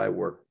builders that I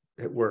work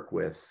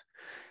with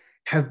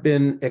have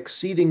been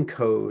exceeding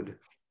code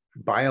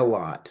by a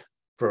lot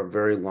for a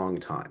very long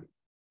time,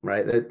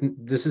 right?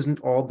 This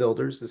isn't all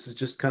builders. This is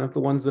just kind of the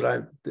ones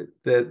that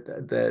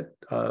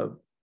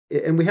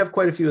and we have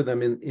quite a few of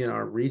them in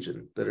our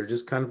region that are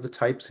just kind of the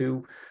types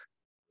who,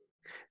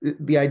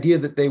 the idea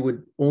that they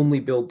would only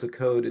build to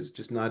code is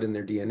just not in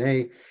their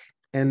DNA.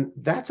 And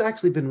that's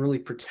actually been really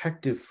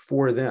protective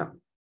for them.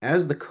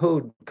 As the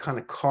code kind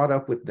of caught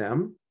up with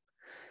them,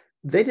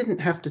 they didn't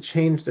have to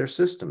change their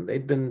system.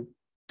 They'd been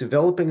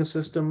developing a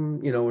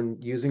system,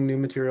 and using new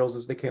materials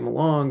as they came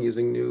along,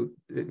 using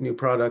new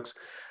products.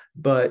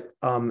 But,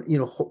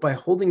 by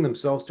holding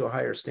themselves to a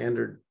higher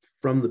standard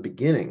from the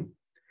beginning,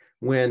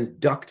 when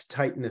duct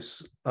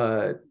tightness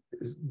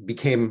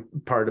became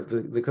part of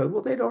the code,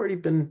 well, they'd already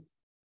been,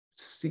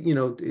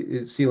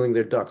 sealing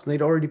their ducts. And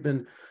they'd already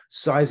been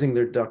sizing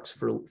their ducts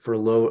for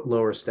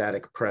lower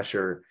static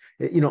pressure.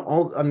 I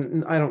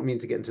don't mean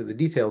to get into the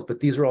details, but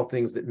these are all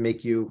things that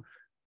make you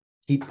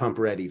heat pump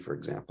ready, for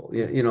example.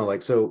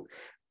 So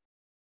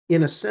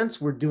in a sense,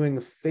 we're doing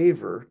a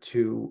favor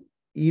to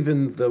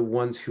even the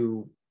ones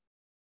who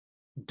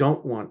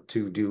don't want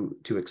to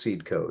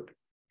exceed code.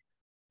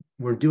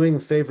 We're doing a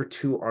favor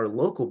to our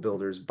local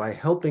builders by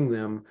helping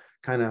them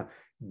kind of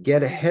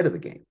get ahead of the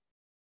game,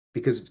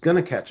 because it's going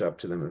to catch up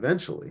to them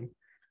eventually.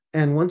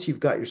 And once you've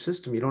got your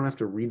system, you don't have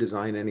to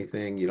redesign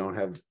anything. You don't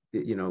have,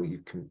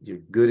 you're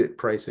good at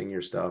pricing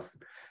your stuff.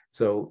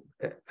 So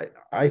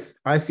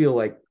I feel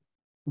like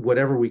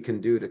whatever we can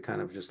do to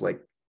kind of just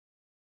like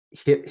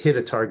hit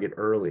a target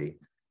early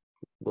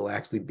will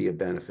actually be a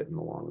benefit in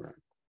the long run.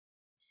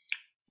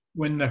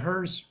 When the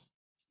HERS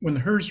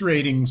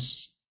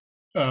ratings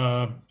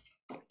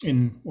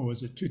in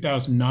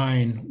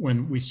 2009,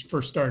 when we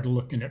first started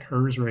looking at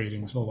HERS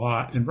ratings a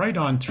lot, and right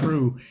on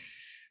through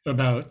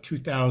about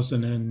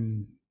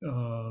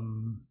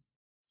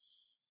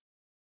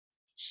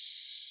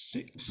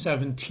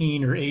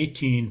 2017 or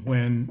 18,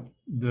 when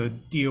the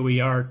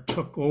DOER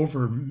took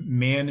over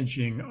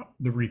managing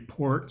the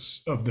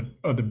reports of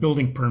the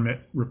building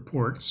permit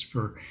reports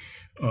for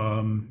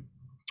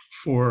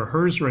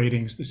HERS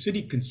ratings, the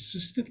city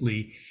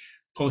consistently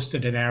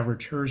posted an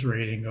average HERS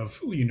rating of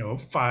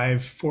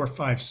 4,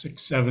 5,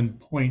 6, 7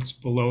 points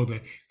below the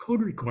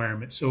code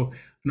requirement. So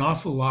an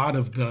awful lot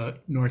of the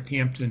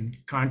Northampton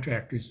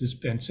contractors, has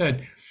been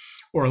said,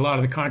 or a lot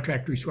of the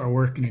contractors who are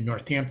working in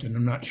Northampton,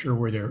 I'm not sure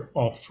where they're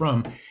all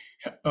from,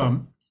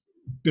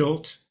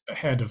 built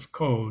ahead of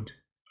code.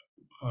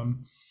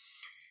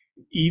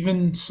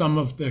 Even some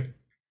of the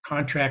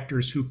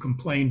contractors who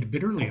complained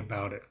bitterly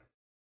about it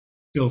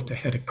built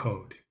ahead of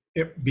code.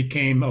 It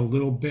became a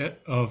little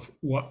bit of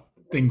what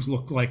things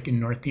look like in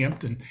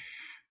Northampton.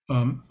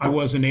 I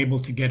wasn't able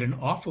to get an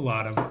awful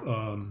lot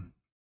of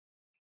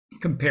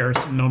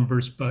comparison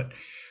numbers, but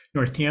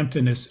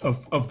Northampton is,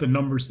 of the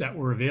numbers that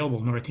were available,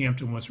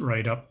 Northampton was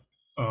right up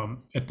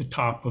at the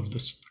top of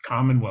the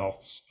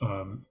Commonwealth's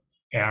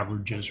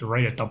averages, or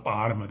right at the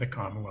bottom of the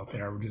Commonwealth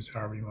averages,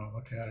 however you want to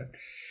look at it.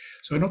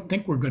 So I don't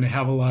think we're going to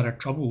have a lot of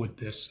trouble with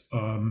this.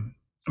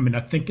 I mean,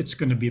 I think it's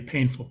going to be a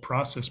painful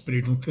process, but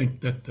I don't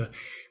think that the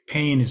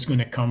pain is going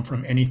to come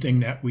from anything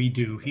that we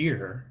do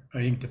here. I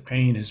think the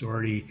pain is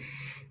already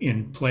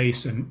in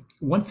place. And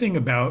one thing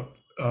about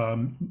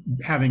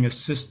having a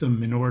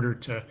system in order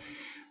to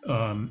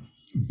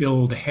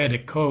build ahead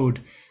of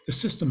code, the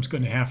system's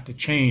going to have to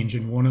change.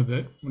 And one of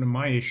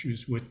my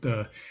issues with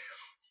the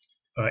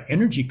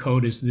energy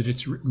code is that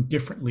it's written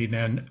differently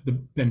than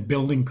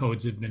building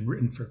codes have been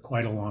written for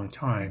quite a long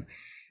time.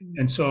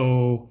 And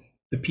so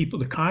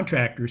the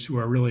contractors who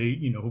are really,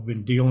 who've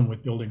been dealing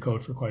with building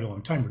code for quite a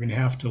long time, are going to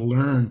have to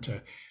learn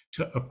to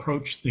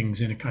approach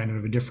things in a kind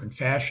of a different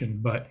fashion.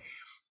 But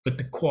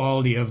the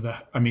quality of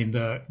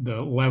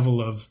the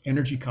level of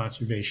energy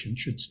conservation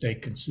should stay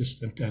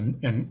consistent.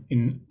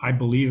 And I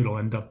believe it'll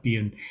end up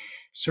being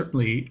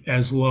certainly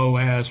as low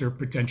as, or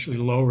potentially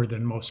lower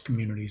than, most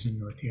communities in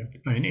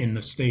Northampton, I mean, in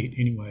the state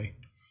anyway.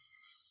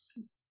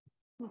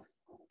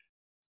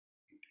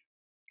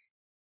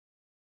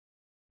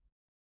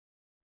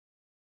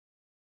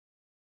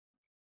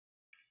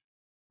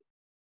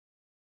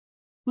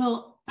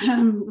 Well,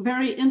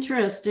 very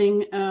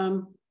interesting.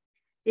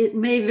 It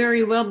may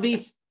very well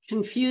be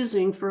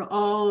confusing for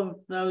all of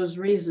those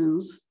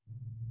reasons.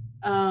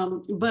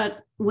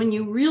 But when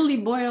you really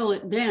boil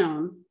it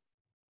down,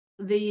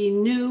 the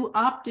new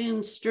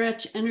opt-in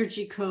stretch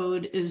energy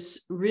code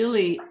is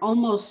really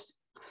almost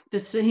the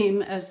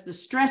same as the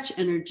stretch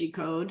energy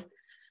code,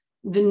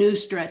 the new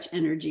stretch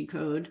energy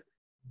code.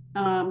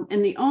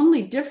 And the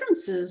only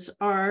differences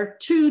are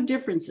two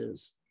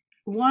differences.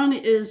 One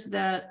is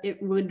that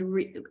it would,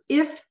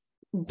 if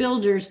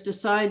builders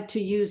decide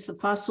to use the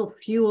fossil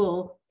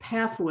fuel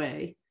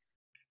pathway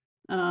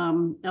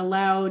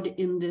allowed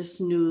in this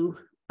new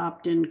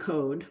opt-in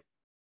code,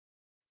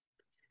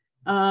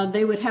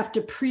 they would have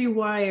to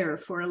pre-wire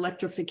for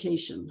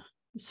electrification.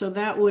 So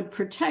that would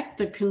protect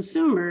the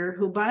consumer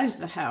who buys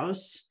the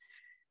house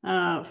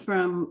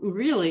from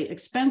really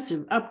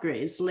expensive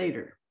upgrades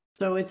later.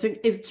 So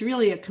it's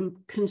really a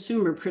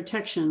consumer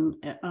protection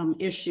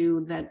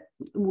issue that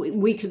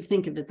we could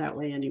think of it that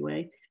way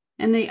anyway.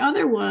 And the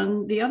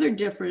other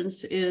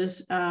difference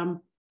is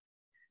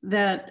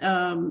that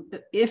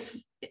if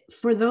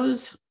for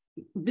those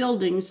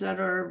buildings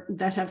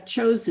that have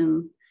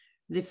chosen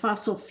the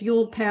fossil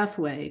fuel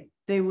pathway,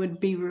 they would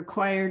be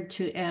required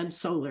to add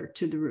solar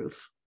to the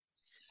roof.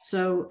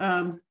 So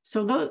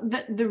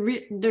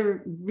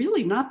they're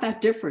really not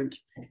that different.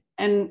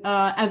 And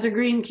as a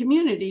green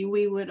community,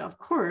 we would, of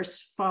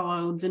course,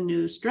 follow the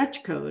new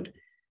stretch code.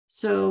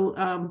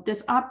 So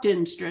this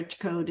opt-in stretch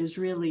code is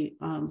really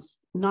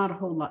not a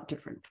whole lot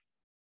different,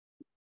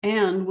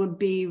 and would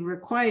be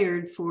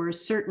required for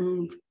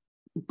certain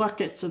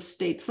buckets of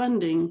state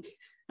funding.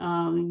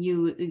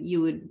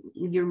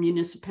 Your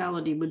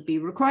municipality would be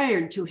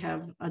required to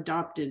have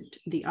adopted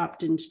the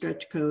opt-in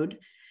stretch code,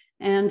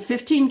 and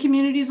 15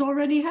 communities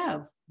already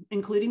have,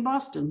 including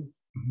Boston.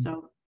 Mm-hmm.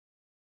 So.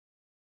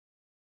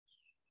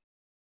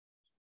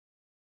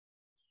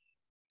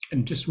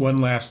 And just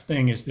one last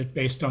thing is that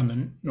based on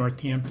the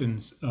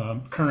Northampton's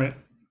current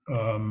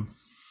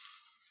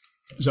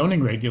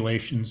zoning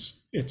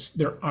regulations,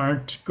 there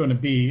aren't going to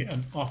be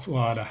an awful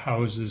lot of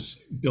houses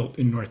built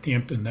in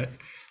Northampton that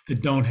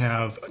don't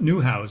have, new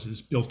houses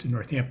built in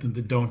Northampton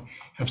that don't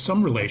have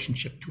some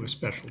relationship to a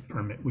special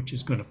permit, which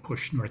is going to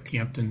push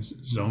Northampton's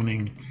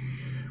zoning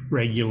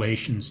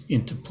regulations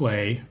into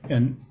play,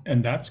 and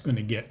that's going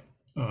to get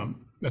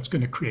that's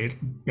going to create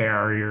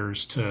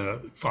barriers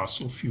to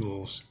fossil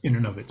fuels in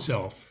and of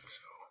itself.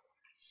 So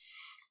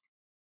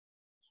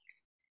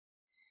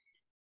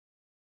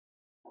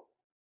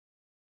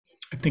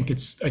I think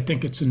this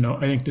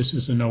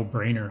is a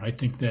no-brainer. I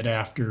think that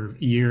after a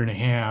year and a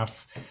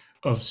half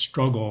of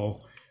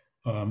struggle,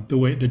 the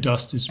way the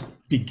dust is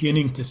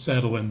beginning to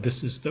settle, and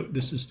this is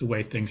the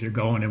way things are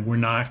going, and we're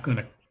not going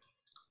to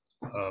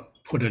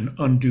put an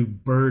undue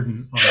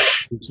burden on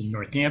those in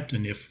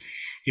Northampton if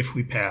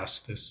we pass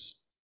this.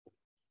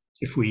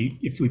 If we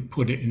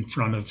put it in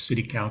front of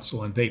City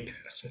Council and they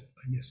pass it,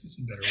 I guess is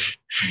a better way.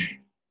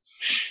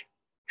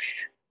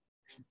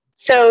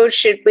 So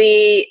should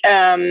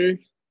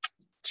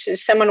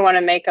someone want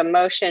to make a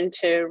motion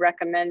to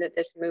recommend that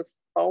this move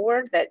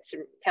forward, that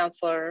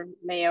Councilor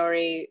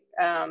Maori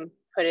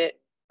put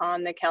it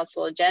on the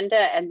council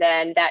agenda, and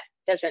then it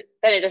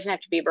doesn't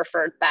have to be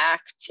referred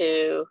back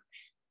to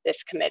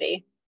this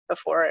committee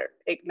before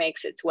it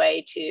makes its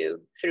way through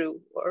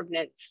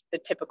the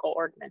typical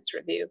ordinance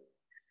review?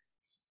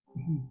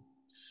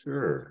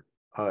 Sure.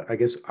 I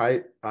guess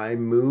I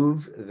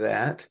move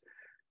that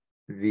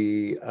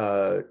the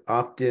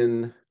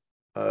opt-in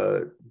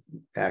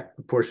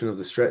act portion of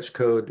the stretch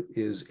code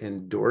is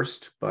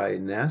endorsed by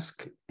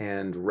NESC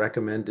and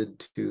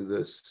recommended to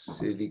the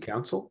City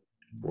Council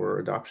for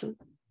adoption.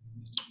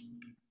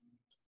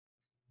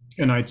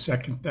 And I'd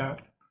second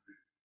that.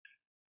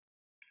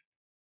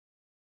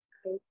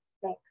 Okay,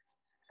 thanks.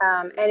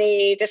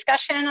 Any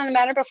discussion on the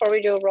matter before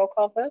we do a roll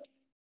call vote?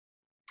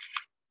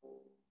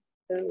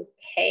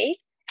 Okay,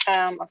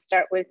 I'll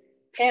start with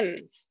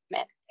Tim Smith.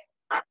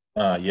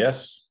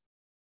 Yes.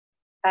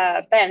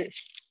 Ben,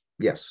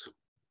 Yes.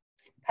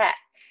 Pat,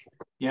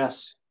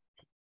 Yes.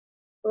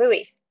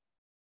 Louis,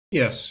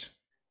 Yes.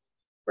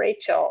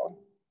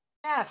 Rachel,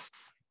 Yes.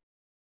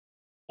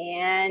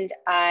 and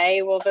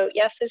I will vote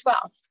yes as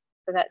well.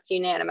 So that's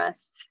unanimous.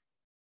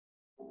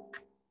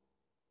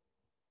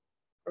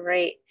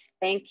 Great,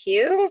 thank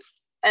you.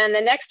 And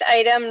the next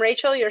item,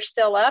 Rachel, you're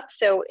still up,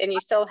 so, and you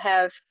still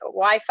have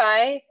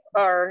Wi-Fi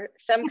or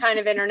some kind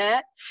of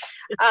internet.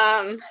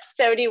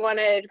 So do you want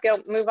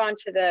to move on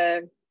to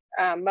the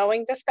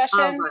mowing discussion?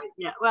 Oh, right.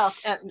 Yeah. Well,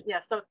 yeah.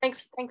 So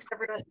thanks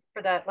everyone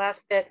for that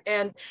last bit.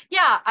 And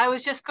yeah, I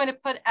was just going to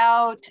put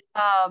out.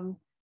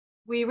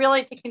 We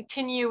really to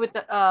continue with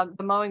the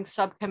mowing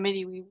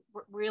subcommittee. We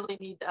really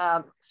need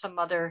some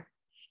other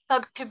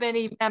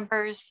subcommittee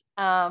members.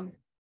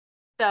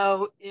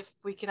 So if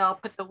we can all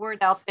put the word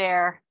out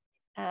there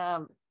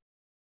to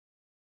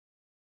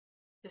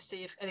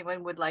see if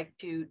anyone would like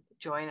to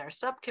join our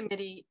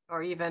subcommittee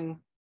or even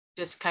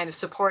just kind of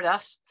support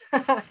us,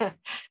 that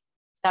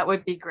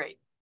would be great.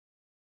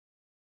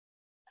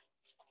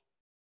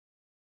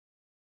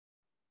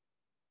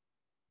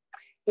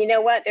 You know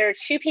what? There are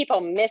two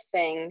people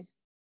missing.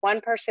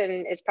 One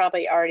person is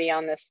probably already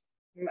on this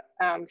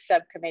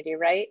subcommittee,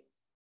 right?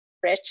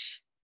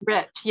 Rich?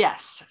 Rich,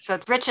 yes. So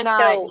it's Rich and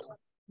I.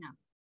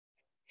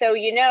 So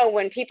you know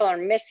when people are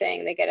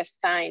missing, they get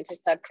assigned to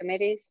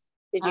subcommittees.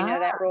 Did you know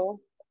that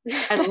rule?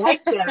 I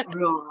like that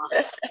rule.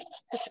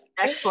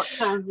 Excellent.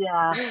 So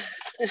yeah.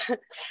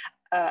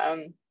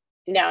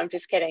 No, I'm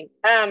just kidding.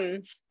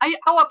 A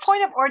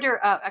point of order.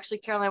 Actually,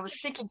 Carolyn, I was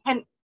thinking,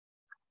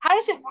 how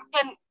does it work?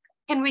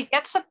 Can we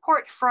get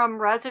support from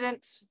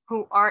residents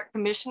who aren't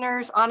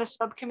commissioners on a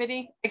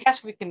subcommittee? I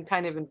guess we can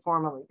kind of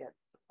informally get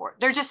support.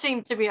 There just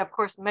seem to be, of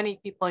course, many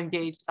people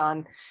engaged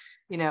on,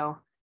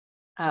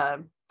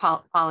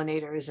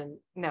 pollinators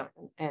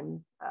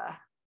and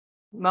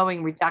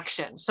mowing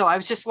reduction. So I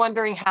was just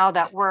wondering how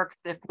that works.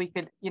 If we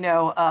could,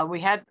 we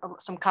had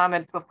some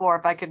comments before.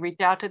 If I could reach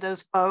out to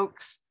those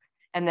folks,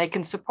 and they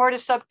can support a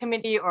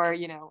subcommittee, or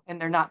and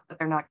they're not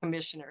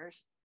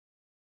commissioners.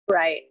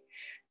 Right.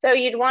 So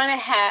you'd want to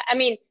have,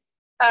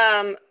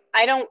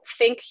 I don't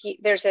think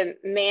there's a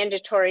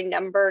mandatory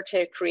number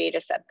to create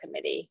a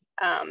subcommittee.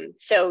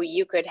 So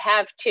you could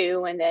have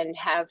two and then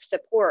have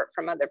support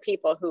from other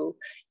people who,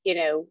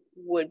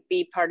 would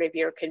be part of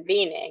your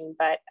convening.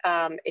 But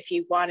if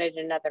you wanted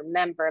another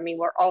member,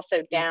 we're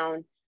also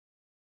down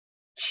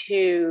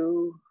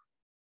three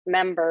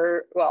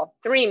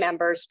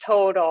members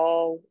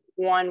total.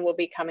 One will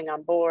be coming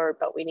on board,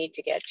 but we need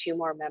to get two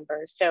more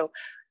members. So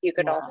you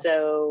could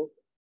also,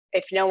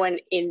 if no one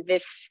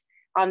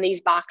on these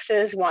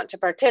boxes want to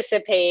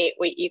participate,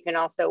 you can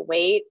also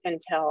wait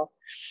until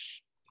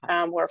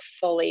we're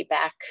fully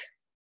back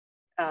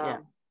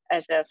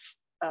as a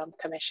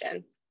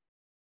commission.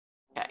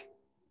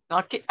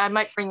 Okay. I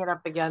might bring it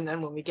up again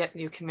then when we get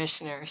new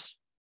commissioners.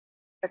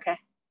 Okay,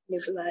 new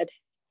blood.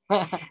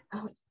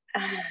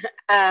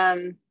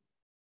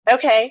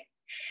 Okay,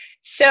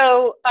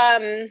 so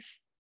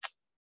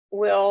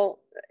we'll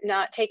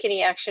not take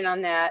any action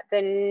on that.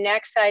 The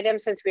next item,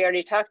 since we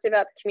already talked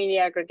about the community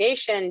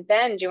aggregation,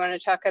 Ben, do you want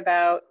to talk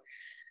about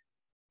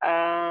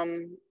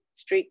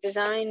street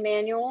design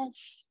manual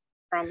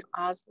from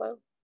Oslo?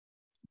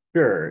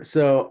 Sure.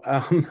 So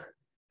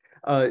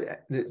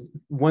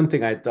one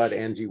thing I thought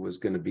Angie was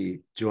going to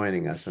be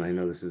joining us, and I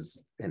know this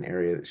is an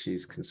area that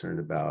she's concerned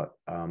about.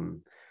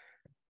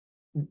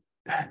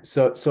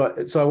 So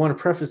I want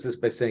to preface this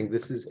by saying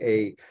this is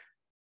a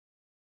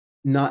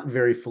not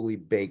very fully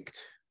baked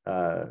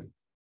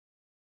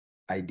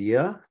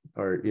idea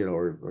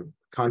or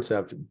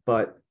concept,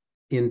 but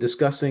in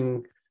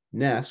discussing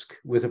NESC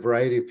with a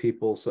variety of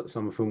people,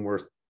 some of whom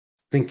were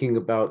thinking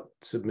about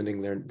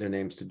submitting their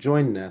names to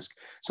join NESC.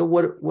 So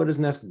what does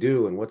NESC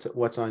do, and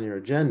what's on your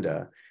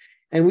agenda?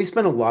 And we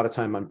spent a lot of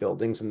time on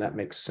buildings, and that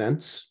makes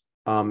sense.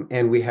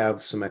 And we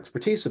have some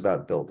expertise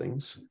about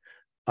buildings.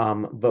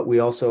 But we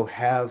also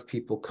have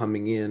people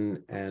coming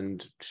in,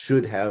 and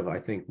should have, I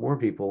think, more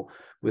people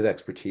with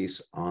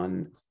expertise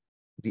on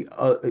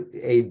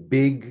a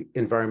big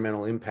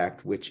environmental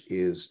impact, which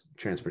is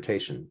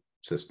transportation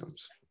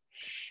systems.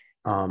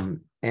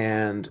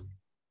 And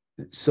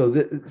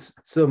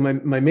so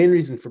my main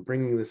reason for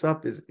bringing this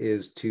up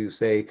is to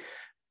say,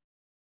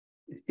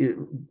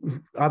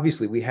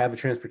 obviously we have a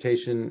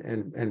transportation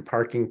and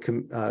parking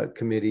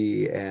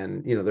committee,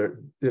 and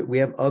we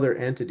have other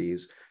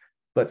entities.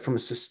 But from a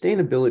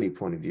sustainability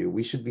point of view,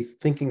 we should be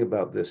thinking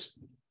about this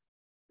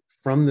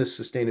from this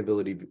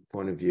sustainability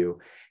point of view,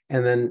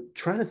 and then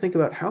trying to think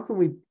about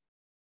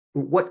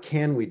what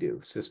can we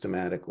do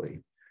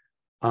systematically.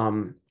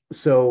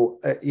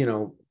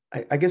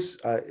 I guess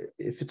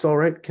if it's all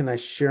right, can I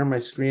share my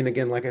screen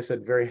again? Like I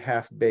said, very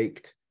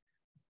half-baked,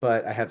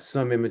 but I have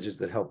some images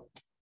that help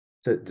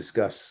to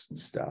discuss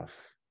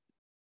stuff.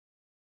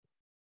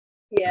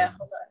 Yeah,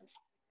 hold on.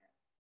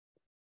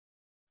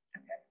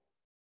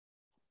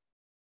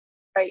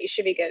 All right, you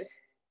should be good.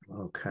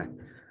 Okay.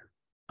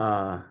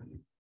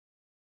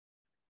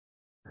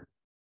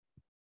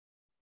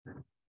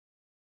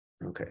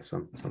 Okay,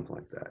 something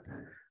like that.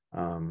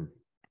 And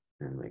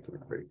making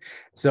it pretty.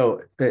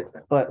 So,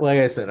 like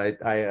I said,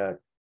 I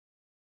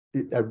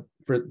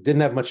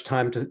didn't have much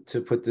time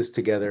to put this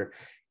together,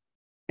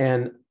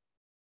 and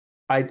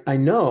I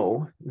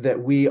know that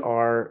we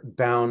are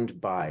bound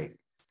by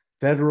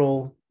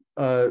federal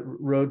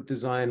road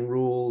design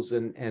rules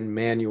and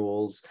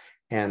manuals,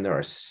 and there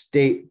are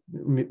state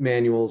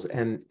manuals,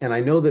 and I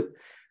know that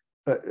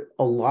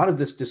a lot of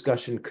this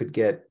discussion could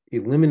get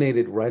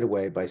eliminated right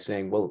away by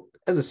saying, well,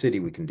 as a city,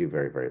 we can do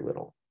very, very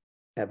little.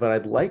 But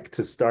I'd like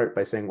to start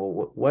by saying,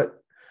 well,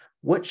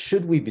 what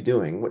should we be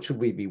doing? What should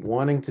we be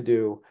wanting to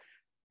do?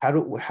 How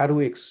do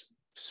we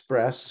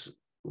express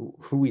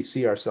who we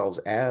see ourselves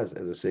as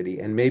a city,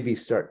 and maybe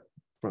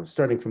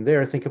starting from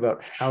there, think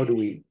about how do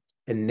we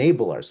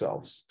enable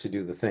ourselves to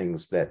do the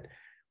things that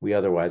we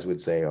otherwise would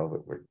say,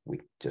 oh,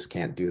 we just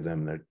can't do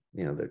them.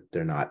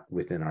 They're not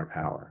within our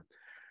power.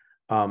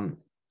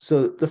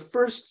 So the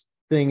first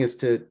thing is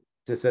to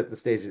set the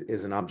stage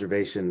is an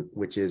observation,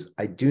 which is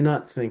I do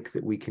not think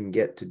that we can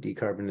get to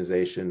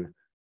decarbonization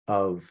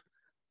of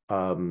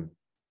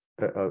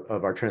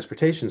our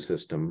transportation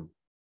system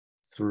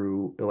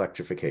through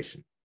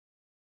electrification.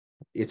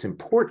 It's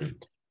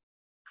important,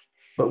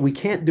 but we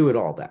can't do it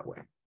all that way.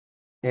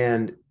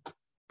 And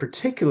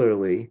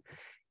particularly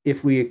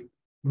if we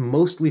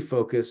mostly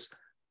focus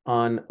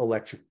on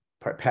electric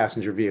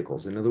passenger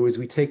vehicles. In other words,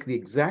 we take the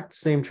exact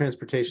same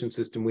transportation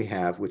system we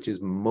have, which is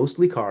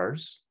mostly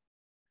cars,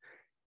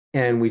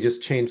 and we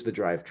just change the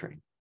drivetrain.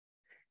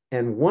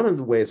 And one of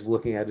the ways of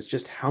looking at it is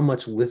just how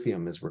much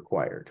lithium is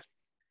required.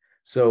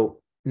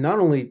 So not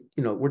only,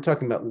 we're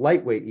talking about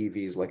lightweight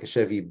EVs like a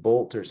Chevy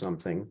Bolt or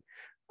something.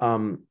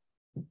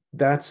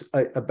 That's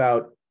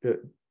about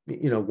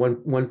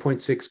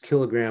 1.6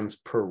 kilograms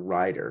per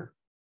rider.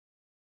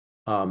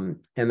 And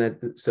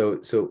that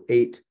so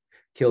 8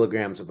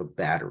 kilograms of a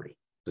battery.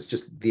 It's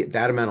just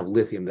that amount of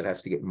lithium that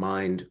has to get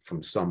mined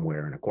from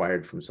somewhere and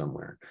acquired from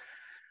somewhere.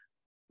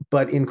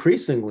 But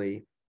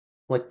increasingly,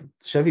 like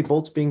Chevy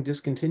Bolt's being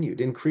discontinued,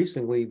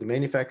 increasingly the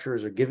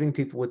manufacturers are giving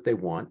people what they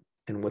want,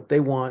 and what they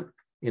want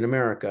in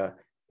America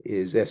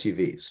is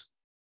SUVs.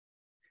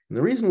 And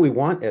the reason we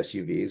want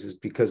SUVs is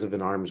because of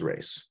an arms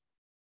race.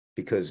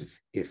 Because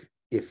if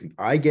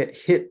I get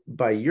hit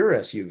by your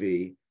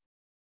SUV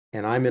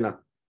and I'm in a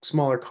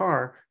smaller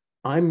car,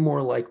 I'm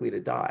more likely to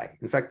die.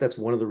 In fact, that's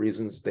one of the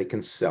reasons they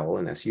can sell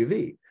an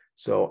SUV.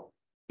 So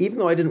even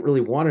though I didn't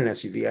really want an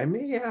SUV, I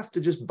may have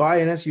to just buy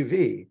an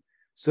SUV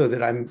so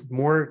that I'm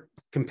more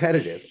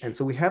competitive. And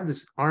so we have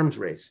this arms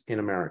race in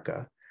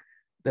America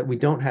that we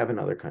don't have in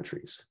other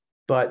countries.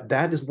 But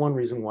that is one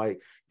reason why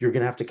you're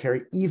going to have to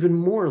carry even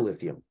more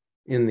lithium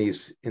in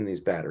these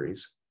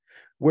batteries.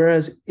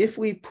 Whereas if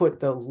we put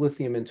the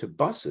lithium into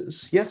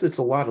buses, yes, it's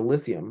a lot of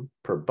lithium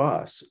per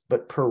bus,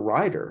 but per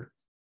rider,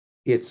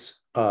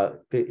 it's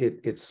about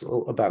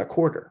a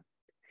quarter.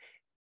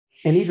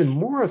 And even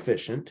more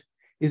efficient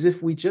is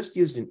if we just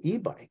used an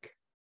e-bike.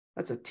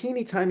 That's a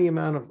teeny tiny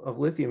amount of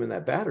lithium in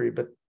that battery,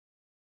 but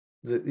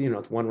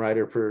it's one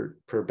rider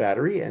per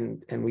battery,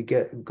 and we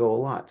go a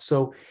lot.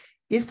 So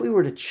if we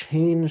were to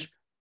change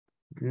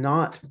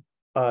not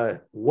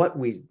what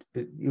we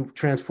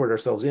transport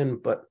ourselves in,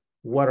 but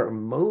what our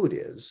mode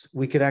is,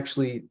 we could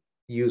actually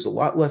use a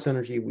lot less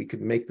energy. We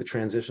could make the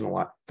transition a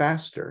lot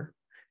faster.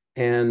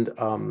 And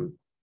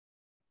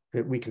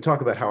we can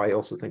talk about how I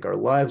also think our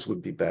lives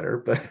would be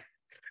better,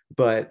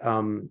 but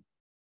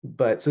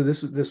so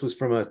this was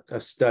from a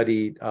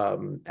study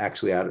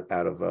actually out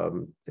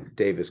of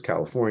Davis,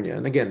 California.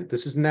 And again,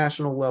 this is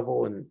national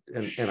level, and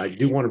I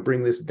do want to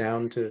bring this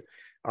down to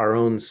our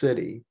own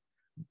city.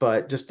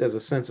 But just as a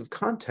sense of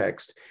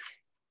context,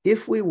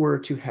 if we were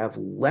to have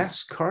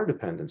less car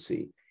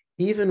dependency,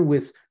 even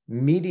with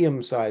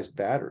medium-sized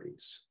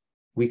batteries,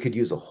 we could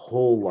use a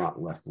whole lot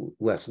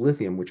less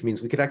lithium, which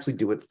means we could actually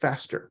do it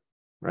faster,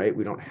 right?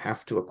 We don't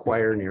have to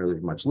acquire nearly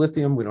as much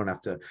lithium. We don't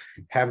have to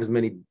have as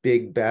many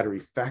big battery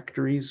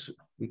factories.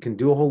 We can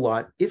do a whole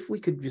lot if we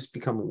could just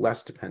become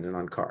less dependent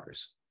on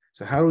cars.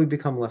 So how do we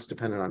become less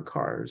dependent on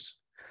cars?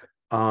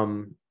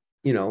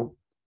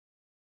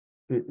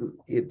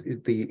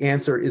 The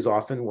answer is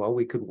often, well,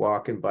 we could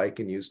walk and bike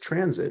and use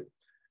transit,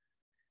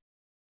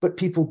 but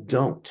people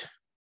don't,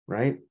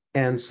 right?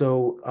 And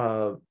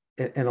so,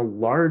 and a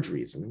large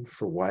reason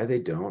for why they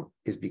don't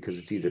is because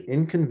it's either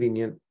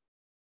inconvenient,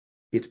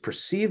 it's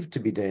perceived to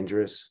be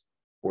dangerous,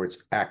 or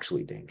it's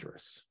actually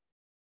dangerous.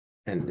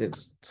 And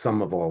it's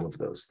some of all of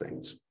those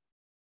things.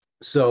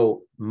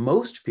 So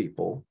most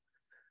people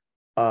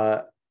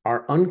are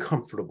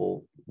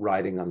uncomfortable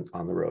riding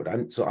on the road.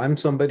 I'm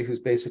somebody who's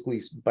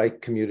basically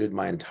bike commuted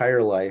my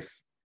entire life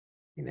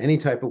in any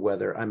type of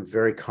weather. I'm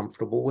very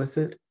comfortable with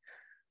it,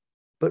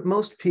 but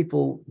most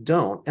people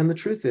don't. And the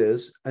truth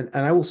is, and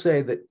I will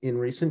say that in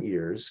recent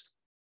years,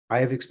 I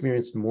have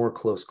experienced more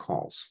close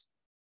calls,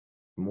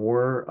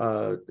 more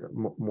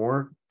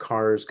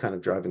cars kind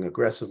of driving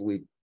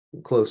aggressively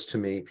close to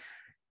me.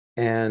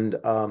 And,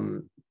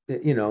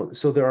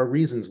 so there are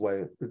reasons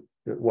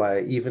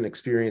why even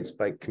experienced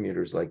bike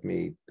commuters like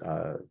me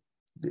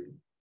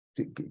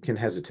can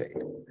hesitate.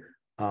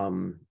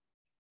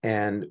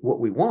 And what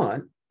we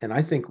want, and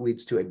I think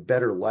leads to a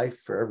better life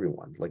for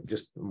everyone, like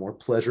just more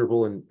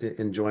pleasurable and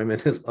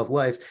enjoyment of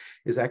life,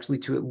 is actually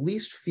to at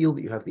least feel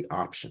that you have the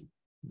option,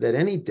 that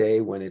any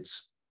day when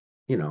it's,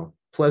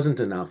 pleasant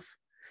enough,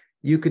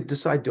 you could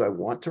decide, do I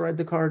want to ride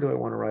the car? Do I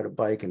want to ride a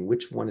bike? And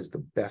which one is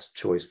the best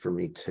choice for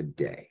me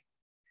today?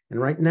 And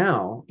right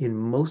now, in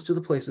most of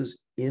the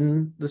places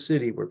in the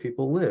city where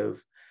people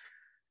live,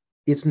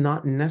 it's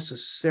not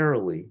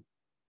necessarily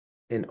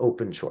an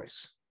open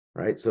choice,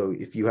 right? So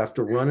if you have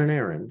to run an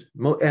errand,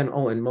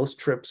 and most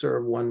trips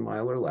are 1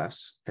 mile or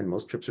less, and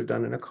most trips are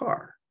done in a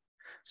car.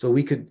 So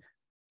we could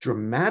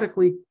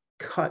dramatically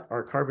cut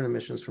our carbon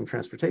emissions from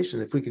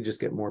transportation if we could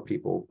just get more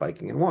people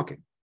biking and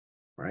walking,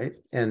 right?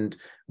 And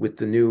with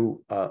the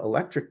new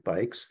electric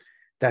bikes,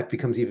 that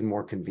becomes even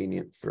more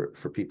convenient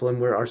for people, and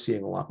we are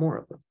seeing a lot more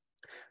of them.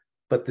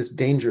 But this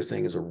danger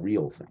thing is a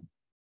real thing.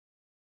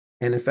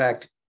 And in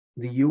fact,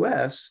 the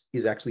US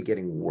is actually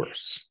getting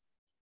worse.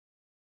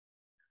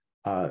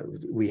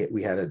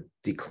 We had a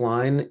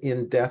decline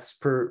in deaths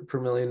per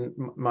million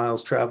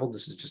miles traveled.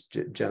 This is just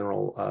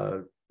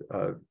general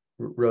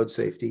road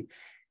safety.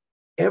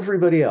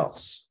 Everybody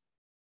else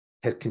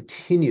has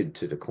continued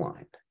to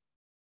decline,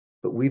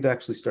 but we've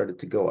actually started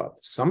to go up.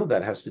 Some of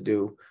that has to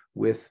do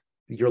with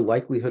your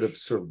likelihood of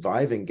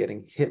surviving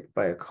getting hit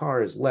by a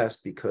car is less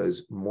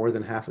because more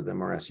than half of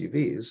them are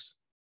SUVs,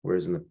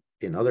 whereas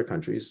in other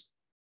countries,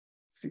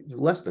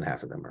 less than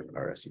half of them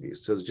are SUVs.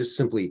 So it's just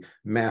simply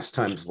mass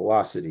times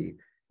velocity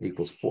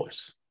equals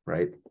force,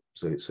 right?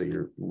 So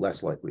you're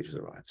less likely to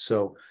survive.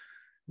 So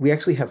we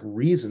actually have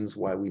reasons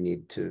why we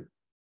need to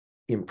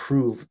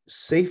improve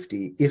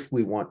safety if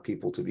we want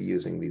people to be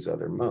using these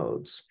other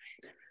modes.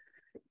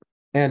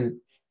 And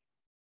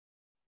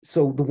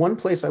so the one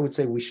place I would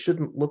say we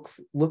shouldn't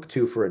look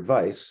to for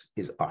advice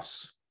is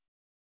us,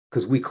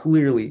 because we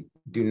clearly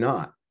do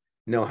not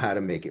know how to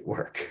make it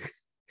work.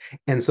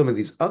 And some of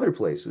these other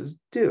places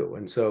do.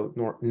 And so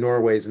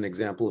Norway is an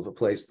example of a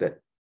place that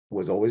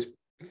was always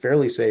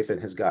fairly safe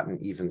and has gotten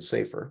even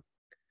safer.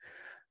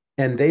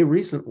 And they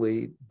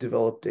recently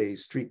developed a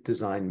street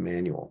design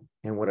manual.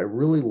 And what I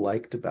really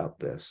liked about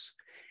this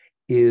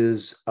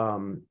is,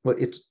 let me put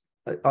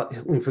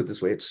it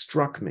this way, it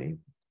struck me,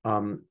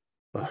 pardon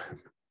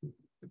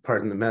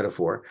the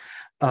metaphor,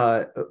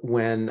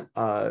 when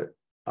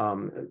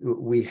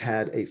we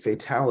had a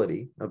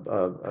fatality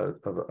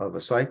of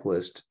a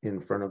cyclist in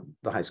front of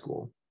the high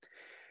school.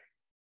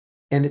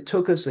 And it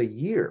took us a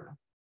year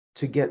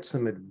to get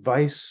some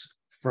advice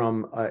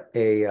from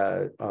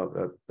a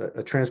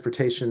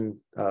transportation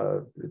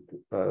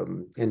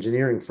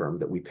engineering firm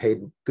that we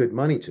paid good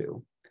money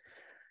to.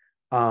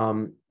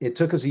 It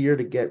took us a year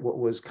to get what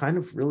was kind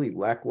of really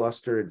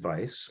lackluster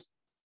advice.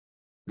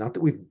 Not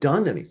that we've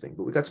done anything,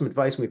 but we got some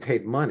advice and we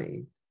paid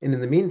money. And in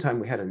the meantime,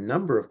 we had a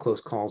number of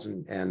close calls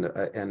and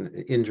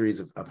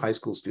injuries of high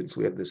school students.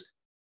 We have this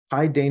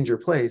high danger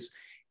place,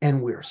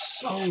 and we're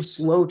so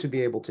slow to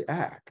be able to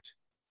act.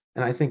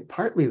 And I think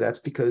partly that's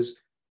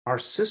because our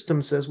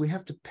system says we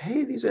have to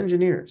pay these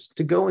engineers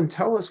to go and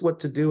tell us what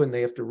to do, and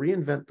they have to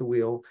reinvent the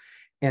wheel.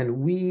 And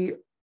we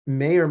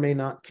may or may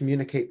not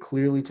communicate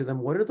clearly to them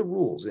what are the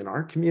rules in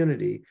our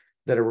community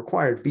that are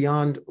required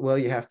beyond, well,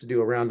 you have to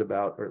do a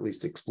roundabout or at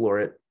least explore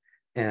it.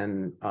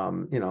 And,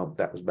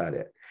 that was about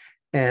it.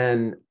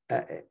 And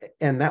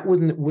that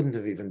wouldn't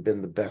have even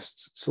been the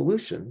best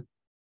solution.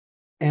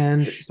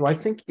 And so I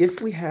think if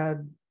we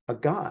had a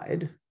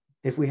guide,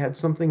 if we had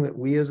something that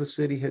we as a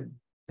city had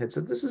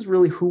said, this is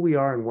really who we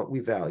are and what we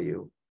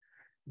value,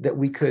 that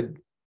we could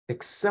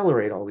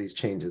accelerate all these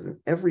changes. And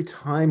every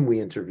time we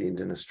intervened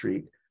in a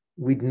street,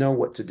 we'd know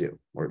what to do,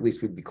 or at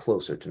least we'd be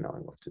closer to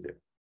knowing what to do.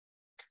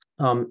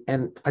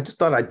 And I just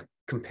thought I'd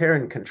compare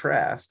and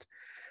contrast.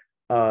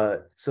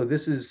 So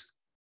this is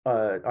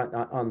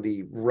on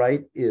the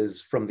right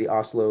is from the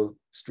Oslo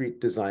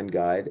Street Design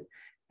Guide,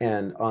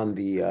 and on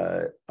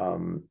the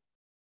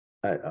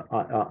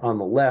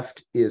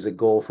left is a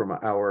goal from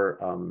our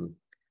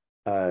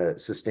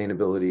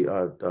sustainability,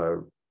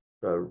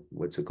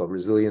 what's it called,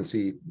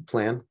 resiliency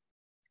plan,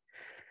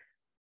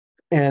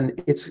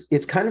 and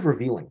it's kind of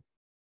revealing.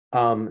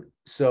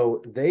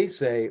 So they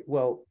say,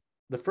 well,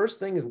 the first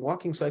thing is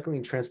walking, cycling,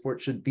 and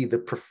transport should be the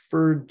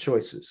preferred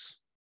choices.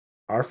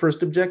 Our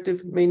first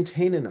objective,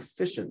 maintain an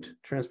efficient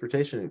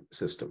transportation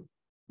system,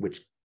 which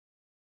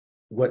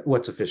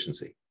what's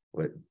efficiency?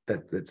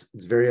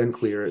 It's very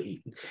unclear.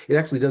 It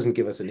actually doesn't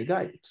give us any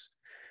guidance.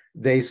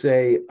 They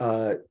say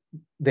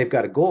they've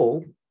got a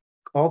goal.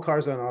 All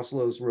cars on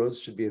Oslo's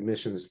roads should be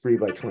emissions free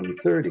by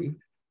 2030, which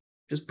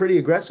is pretty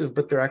aggressive,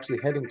 but they're actually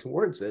heading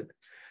towards it.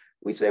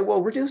 We say,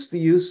 well, reduce the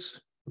use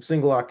of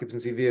single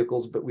occupancy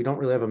vehicles, but we don't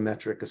really have a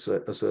metric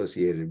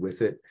associated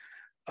with it.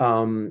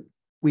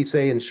 We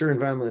say ensure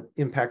environmental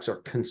impacts are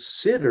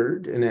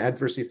considered and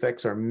adverse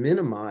effects are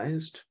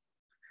minimized,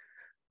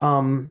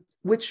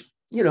 which,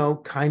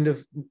 kind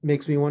of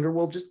makes me wonder,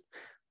 well, just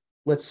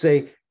let's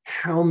say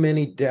how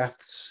many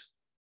deaths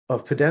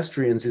of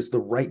pedestrians is the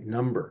right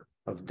number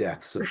of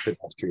deaths of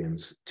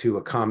pedestrians to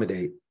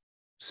accommodate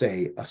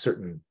say, a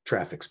certain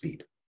traffic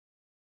speed.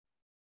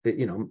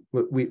 You know,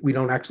 we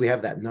don't actually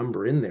have that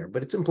number in there,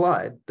 but it's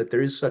implied that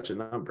there is such a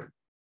number.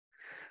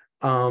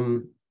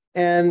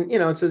 And, you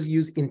know, it says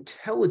use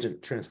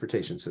intelligent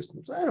transportation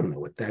systems. I don't know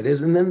what that is.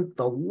 And then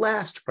the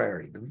last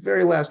priority, the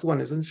very last one,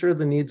 is ensure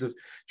the needs of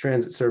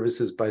transit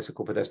services,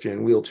 bicycle, pedestrian,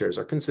 and wheelchairs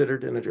are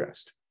considered and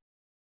addressed.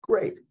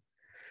 Great.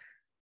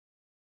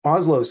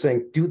 Oslo is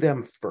saying do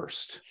them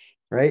first,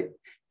 right?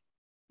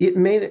 It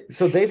made it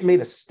so they've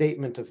made a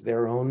statement of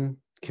their own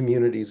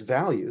community's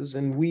values,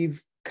 and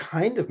we've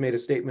kind of made a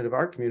statement of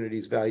our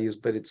community's values,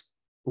 but it's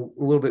a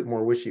little bit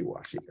more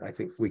wishy-washy. I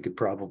think we could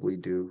probably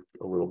do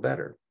a little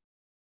better.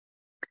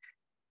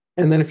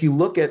 And then if you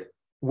look at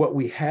what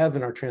we have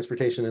in our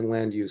transportation and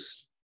land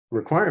use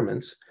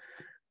requirements,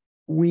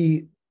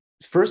 we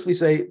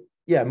say,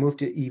 yeah, move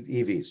to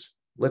EVs.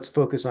 Let's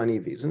focus on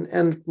EVs.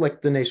 And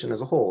like the nation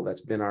as a whole,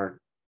 that's been our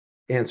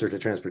answer to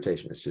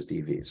transportation. It's just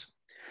EVs.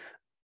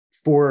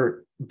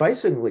 For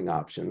bicycling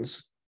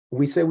options,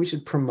 we say we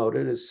should promote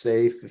it as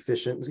safe,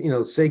 efficient, you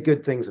know, say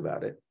good things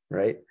about it,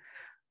 right?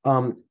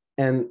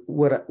 And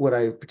what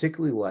I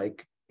particularly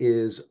like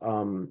is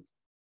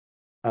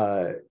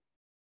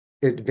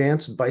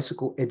advanced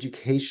bicycle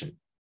education.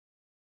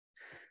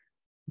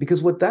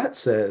 Because what that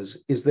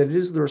says is that it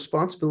is the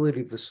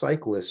responsibility of the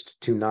cyclist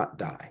to not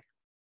die.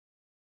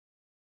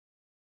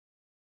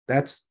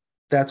 That's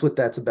what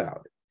that's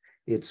about.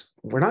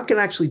 We're not going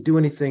to actually do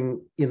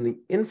anything in the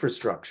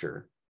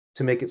infrastructure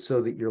to make it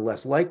so that you're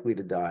less likely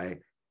to die,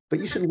 but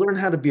you should learn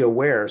how to be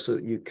aware so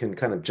that you can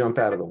kind of jump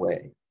out of the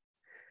way.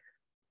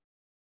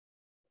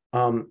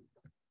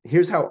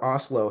 Here's how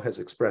Oslo has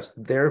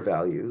expressed their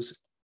values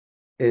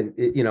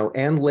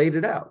and laid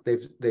it out.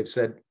 They've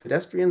said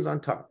pedestrians on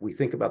top. We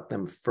think about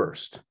them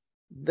first.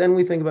 Then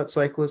we think about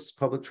cyclists,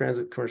 public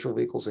transit, commercial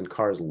vehicles, and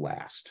cars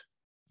last.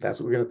 That's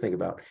what we're going to think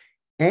about.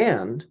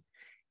 And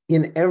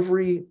in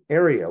every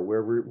area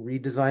where we're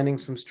redesigning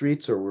some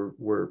streets or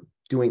we're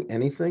doing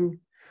anything,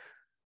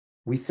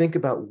 we think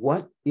about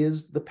what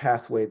is the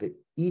pathway that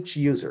each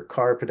user,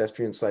 car,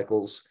 pedestrian,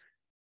 cycles,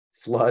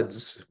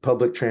 floods,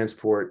 public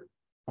transport,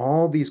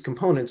 all these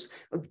components,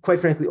 quite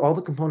frankly, all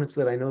the components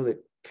that I know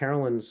that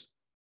Carolyn's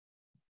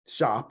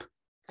shop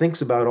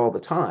thinks about all the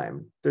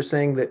time. They're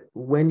saying that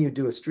when you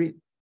do a street,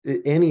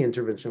 any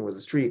intervention with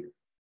a street,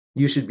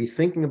 you should be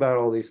thinking about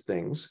all these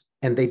things,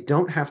 and they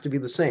don't have to be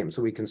the same.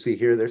 So we can see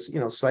here, there's,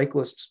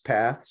 cyclists'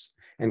 paths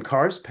and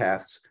cars'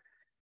 paths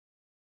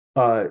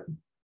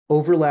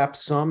overlap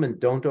some and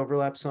don't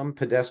overlap some.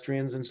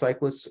 Pedestrians and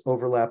cyclists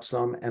overlap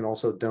some and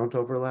also don't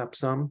overlap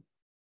some.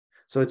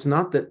 So it's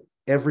not that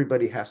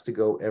everybody has to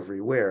go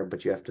everywhere,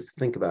 but you have to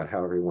think about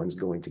how everyone's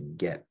going to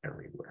get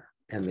everywhere.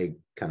 And they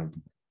kind of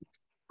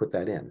put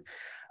that in.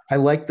 I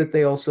like that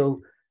they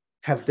also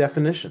have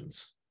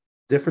definitions,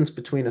 difference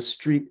between a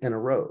street and a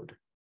road.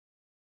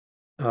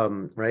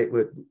 Right,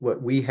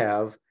 what we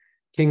have,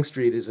 King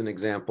Street is an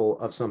example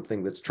of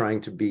something that's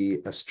trying to be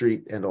a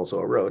street and also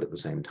a road at the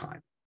same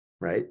time,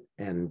 right?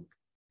 And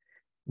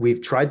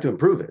we've tried to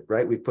improve it,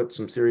 right? We've put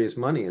some serious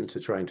money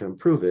into trying to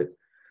improve it,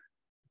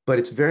 but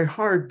it's very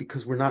hard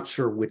because we're not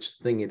sure which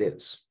thing it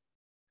is.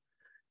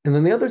 And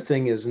then the other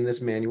thing is, in this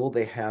manual,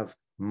 they have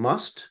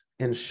must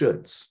and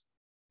shoulds.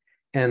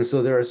 And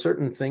so there are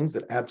certain things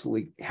that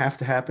absolutely have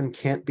to happen,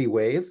 can't be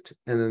waived,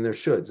 and then there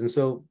shoulds. And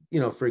so,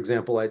 for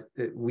example,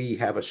 we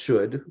have a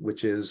should,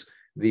 which is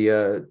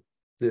the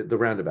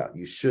roundabout.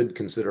 You should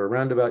consider a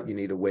roundabout. You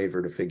need a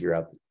waiver to figure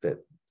out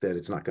that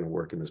it's not going to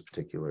work in this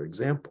particular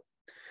example.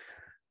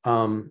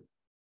 And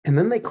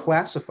then they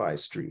classify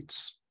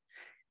streets.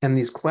 And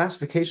these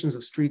classifications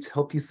of streets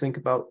help you think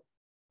about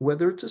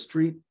whether it's a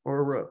street or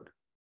a road.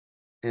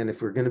 And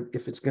if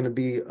it's going to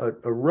be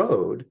a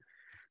road,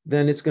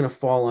 then it's going to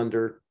fall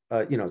under,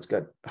 it's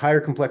got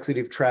higher complexity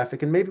of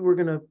traffic, and maybe we're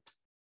going to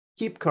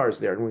keep cars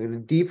there and we're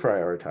going to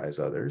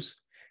deprioritize others.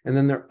 And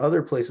then there are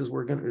other places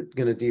we're going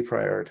to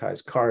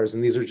deprioritize cars.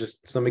 And these are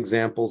just some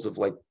examples of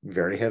like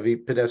very heavy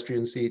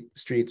pedestrian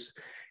streets,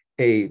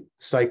 a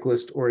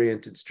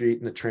cyclist-oriented street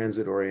and a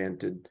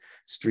transit-oriented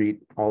street.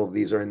 All of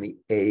these are in the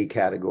A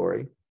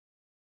category.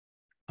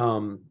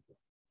 Then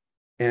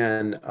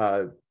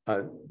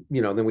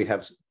we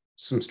have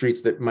some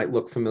streets that might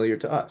look familiar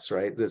to us,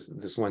 right?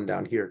 This one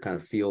down here kind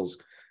of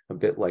feels a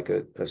bit like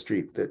a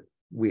street that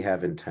we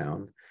have in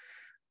town.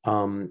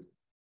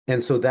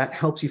 And so that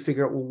helps you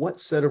figure out, well, what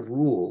set of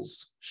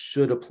rules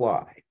should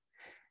apply,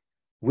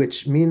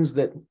 which means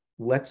that,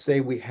 let's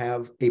say we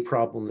have a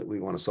problem that we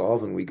want to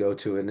solve and we go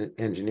to an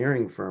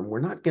engineering firm,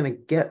 we're not going to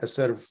get a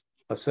set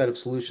of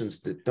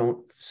solutions that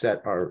don't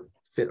fit our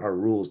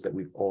rules that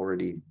we've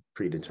already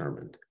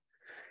predetermined.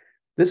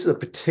 This is a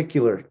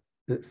particular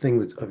thing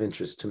that's of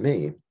interest to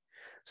me.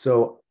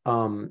 So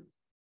one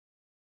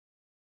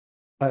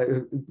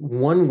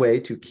way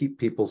to keep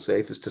people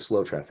safe is to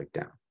slow traffic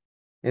down.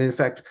 And in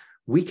fact,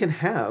 we can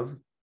have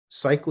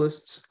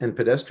cyclists and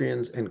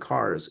pedestrians and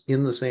cars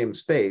in the same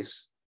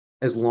space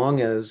as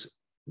long as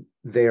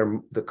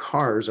the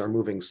cars are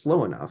moving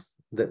slow enough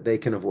that they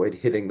can avoid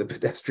hitting the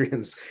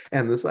pedestrians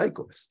and the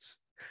cyclists.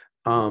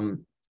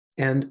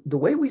 And the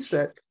way we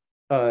set,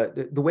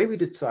 the way we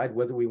decide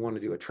whether we want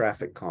to do a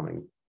traffic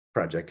calming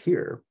project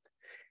here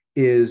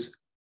is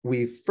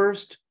we've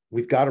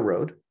got a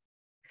road,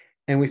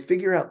 and we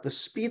figure out the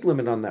speed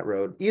limit on that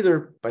road,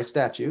 either by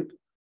statute,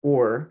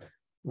 or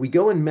we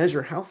go and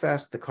measure how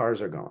fast the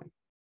cars are going.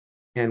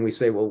 And we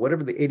say, well,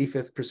 whatever the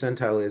 85th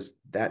percentile is,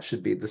 that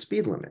should be the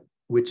speed limit,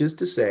 which is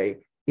to say,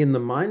 in the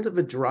mind of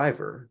a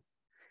driver,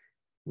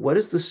 what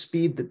is the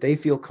speed that they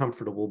feel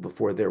comfortable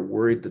before they're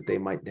worried that they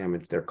might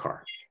damage their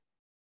car,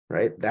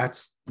 right?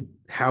 That's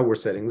how we're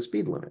setting the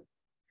speed limit.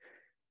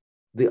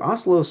 The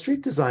Oslo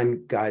Street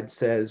Design Guide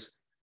says,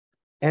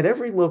 at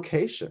every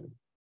location,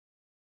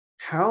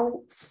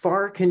 how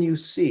far can you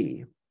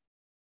see?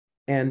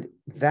 And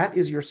that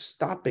is your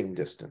stopping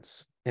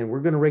distance. And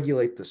we're going to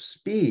regulate the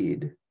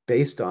speed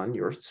based on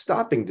your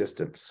stopping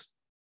distance.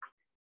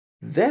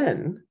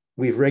 Then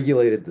we've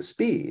regulated the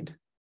speed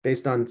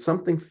based on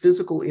something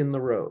physical in the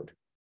road,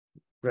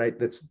 right?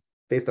 That's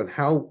based on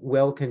how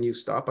well can you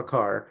stop a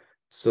car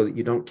so that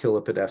you don't kill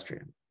a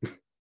pedestrian.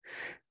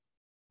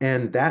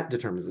 And that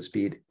determines the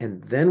speed.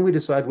 And then we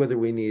decide whether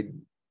we need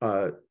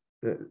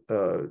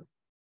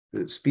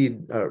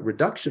speed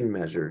reduction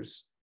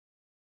measures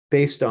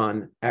based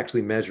on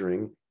actually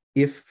measuring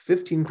if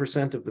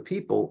 15% of the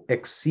people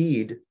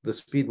exceed the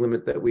speed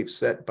limit that we've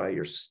set by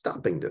your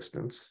stopping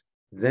distance,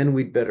 then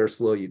we'd better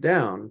slow you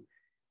down.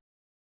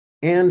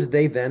 And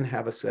they then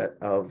have a set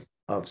of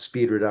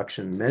speed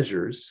reduction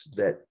measures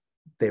that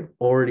they've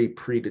already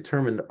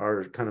predetermined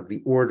are kind of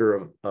the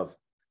order of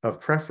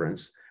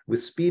preference,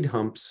 with speed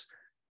humps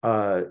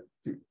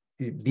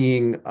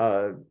being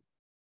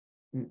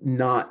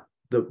not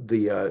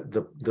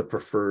the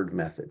preferred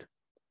method,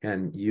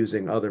 and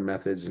using other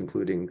methods,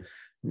 including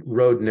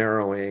road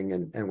narrowing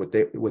and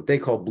what they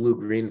call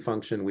blue-green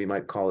function. We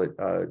might call it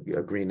a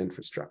green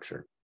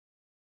infrastructure.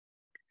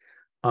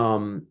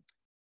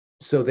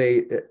 So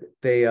they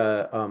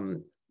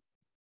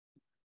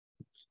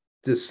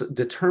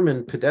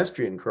determine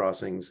pedestrian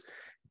crossings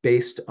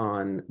based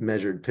on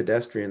measured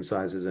pedestrian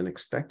sizes and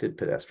expected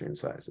pedestrian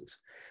sizes.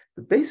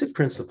 The basic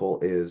principle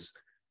is,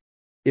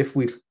 if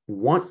we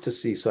want to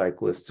see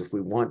cyclists, if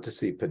we want to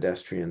see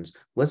pedestrians,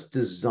 let's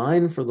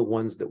design for the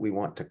ones that we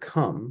want to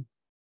come.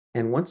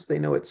 And once they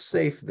know it's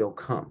safe, they'll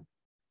come.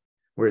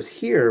 Whereas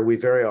here, we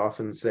very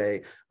often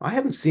say, I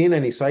haven't seen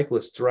any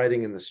cyclists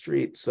riding in the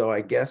street, so I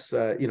guess,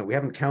 we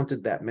haven't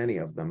counted that many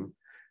of them.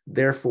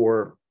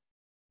 Therefore,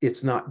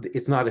 it's not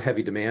a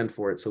heavy demand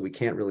for it, so we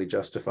can't really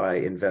justify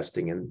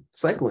investing in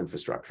cycle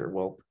infrastructure.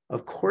 Well,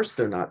 of course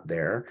they're not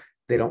there.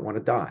 They don't want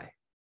to die.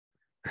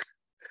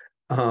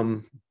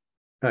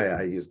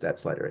 I used that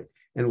slide right.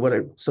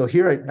 And so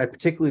here I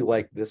particularly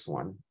like this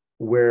one,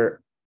 where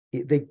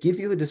they give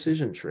you a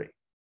decision tree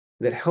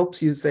that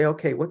helps you say,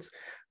 okay, what's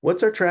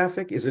our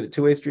traffic? Is it a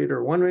two-way street or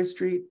a one-way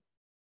street?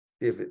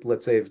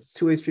 Let's say if it's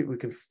two-way street, we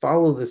can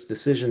follow this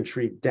decision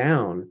tree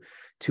down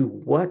to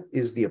what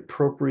is the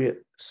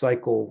appropriate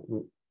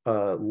cycle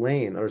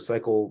lane or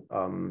cycle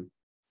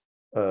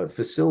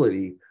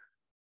facility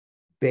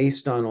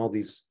based on all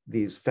these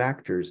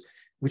factors,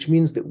 which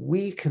means that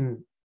we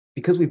can,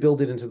 because we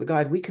build it into the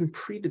guide, we can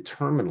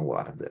predetermine a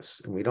lot of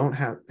this, and we don't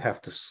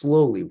have to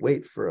slowly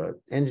wait for an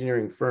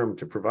engineering firm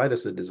to provide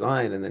us a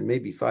design, and then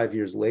maybe 5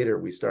 years later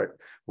we start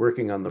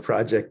working on the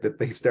project that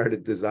they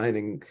started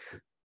designing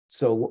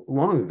so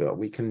long ago.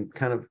 We can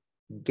kind of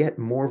get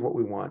more of what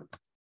we want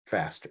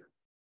faster.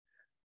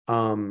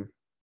 So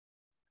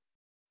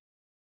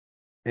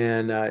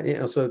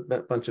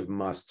a bunch of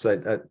musts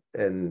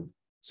and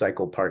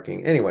cycle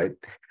parking. Anyway,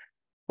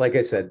 like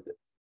I said,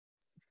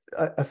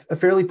 a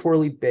fairly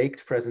poorly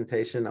baked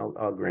presentation,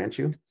 I'll grant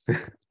you.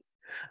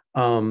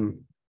 But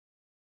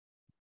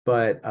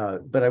I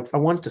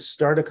want to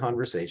start a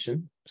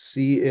conversation,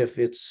 see if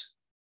it's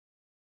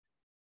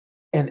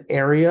an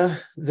area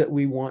that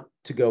we want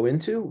to go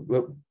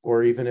into,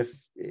 or even if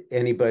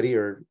anybody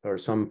or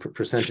some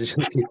percentage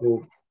of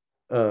people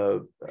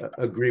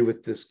agree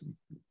with this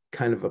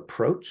kind of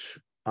approach.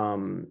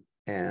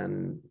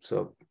 And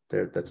so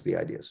that's the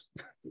ideas.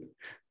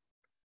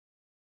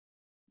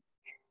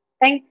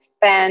 Thanks,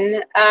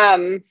 Ben.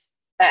 I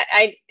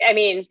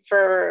mean,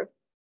 for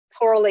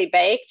poorly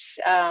baked,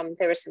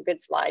 there were some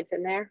good slides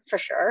in there for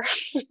sure.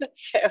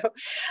 So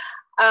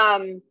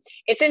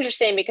it's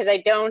interesting because I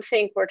don't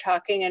think we're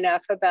talking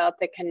enough about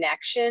the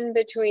connection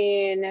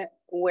between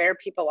where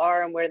people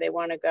are and where they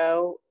want to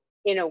go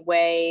in a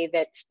way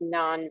that's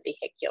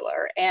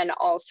non-vehicular, and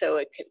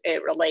also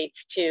it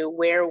relates to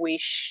where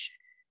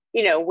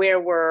where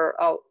we're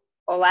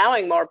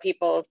allowing more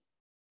people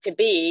to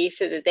be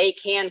so that they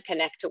can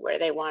connect to where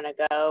they want to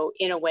go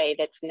in a way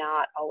that's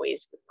not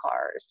always with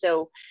cars.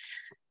 So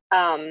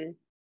I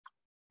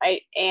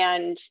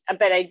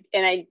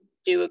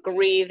do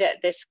agree that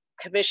this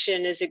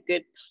commission is a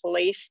good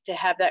place to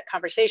have that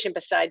conversation,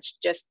 besides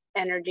just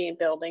energy and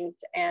buildings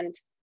and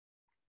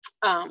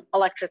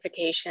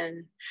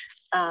electrification.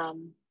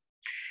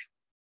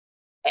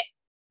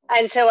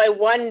 And so I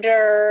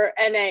wonder,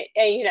 and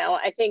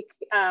I think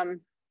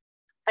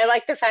I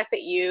like the fact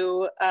that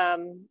you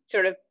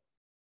sort of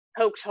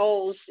poked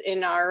holes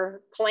in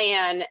our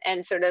plan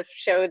and sort of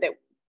show that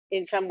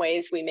in some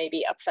ways we may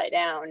be upside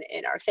down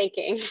in our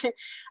thinking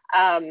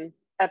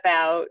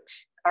about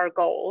our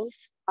goals.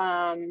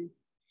 And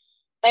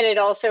it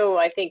also,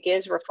 I think,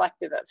 is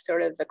reflective of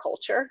sort of the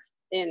culture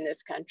in this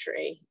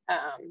country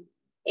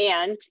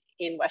and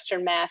in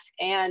Western Mass,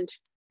 and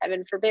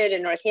heaven forbid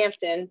in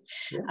Northampton,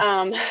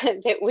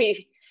 that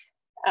we,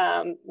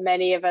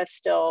 many of us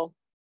still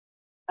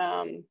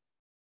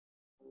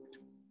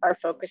are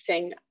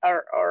focusing,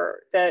 or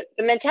the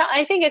mentality.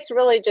 I think it's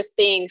really just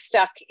being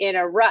stuck in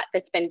a rut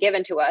that's been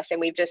given to us, and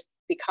we've just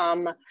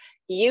become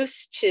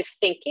used to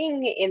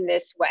thinking in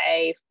this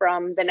way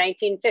from the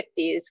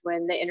 1950s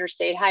when the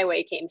interstate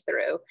highway came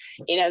through.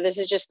 You know, this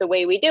is just the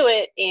way we do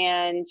it,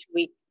 and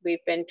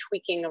we've been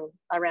tweaking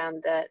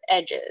around the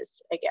edges,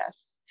 I guess.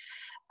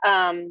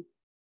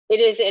 It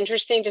is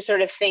interesting to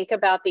sort of think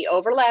about the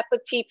overlap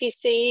with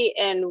TPC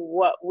and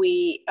what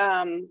we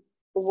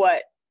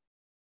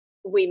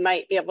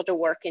might be able to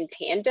work in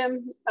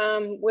tandem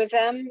with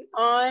them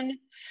on.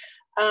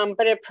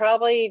 But it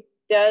probably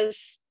does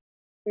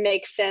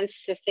make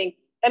sense to think,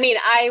 I mean,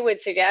 I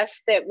would suggest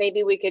that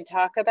maybe we could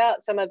talk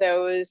about some of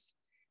those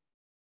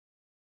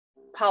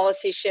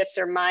policy shifts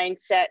or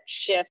mindset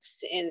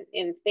shifts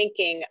in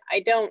thinking. I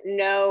don't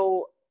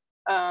know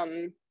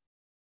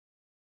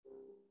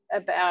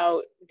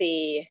about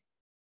the,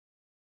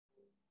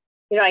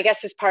 you know, I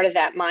guess as part of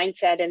that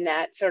mindset and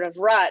that sort of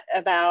rut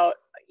about,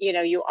 you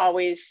know, you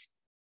always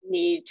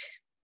need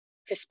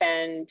to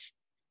spend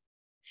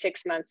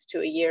 6 months to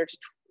a year to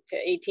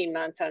 18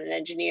 months on an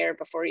engineer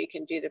before you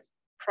can do the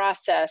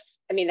process.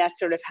 I mean, that's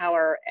sort of how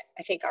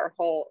I think our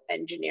whole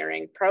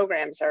engineering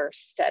programs are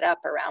set up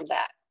around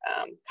that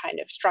kind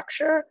of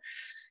structure.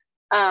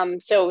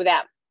 So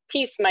that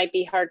piece might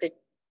be hard to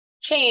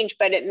change,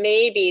 but it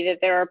may be that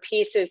there are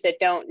pieces that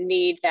don't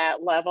need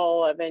that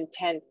level of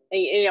intent.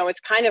 You know,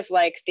 it's kind of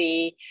like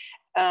the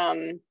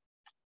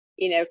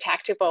you know,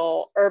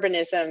 tactical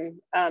urbanism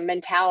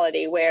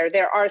mentality, where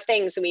there are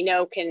things we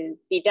know can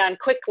be done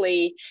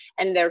quickly,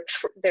 and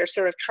they're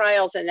sort of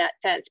trials in that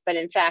sense, but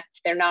in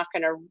fact, they're not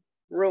going to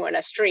ruin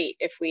a street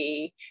if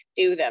we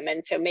do them.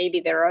 And so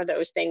maybe there are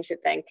those things that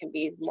then can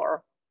be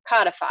more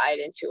codified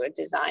into a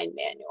design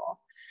manual.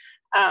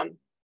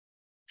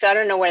 So I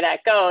don't know where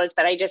that goes,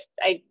 but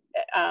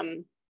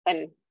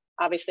and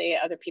obviously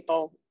other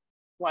people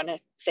want to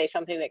say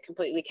something that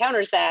completely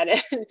counters that,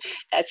 and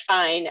that's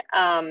fine.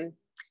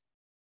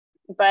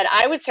 But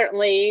I would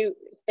certainly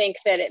think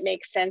that it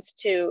makes sense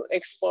to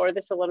explore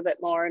this a little bit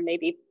more and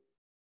maybe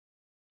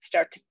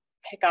start to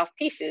pick off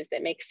pieces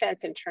that make sense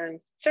in terms,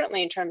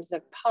 certainly in terms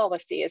of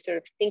policy, is sort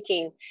of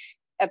thinking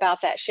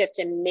about that shift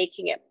and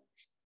making it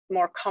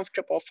more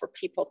comfortable for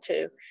people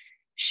to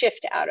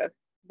shift out of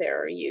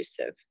their use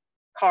of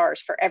cars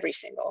for every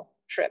single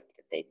trip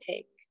that they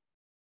take.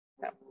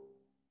 So.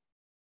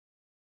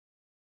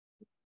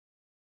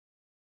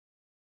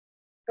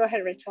 Go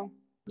ahead, Rachel.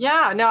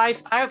 Yeah, no, I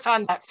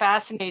found that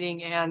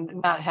fascinating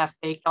and not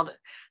half-baked.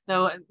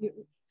 Though it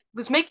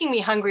was making me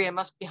hungry. I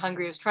must be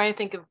hungry. I was trying to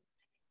think of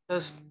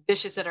those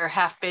dishes that are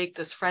half-baked,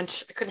 those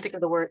French, I couldn't think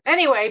of the word.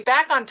 Anyway,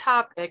 back on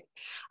topic.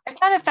 I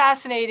found it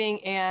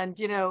fascinating, and,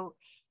 you know,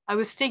 I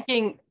was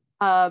thinking,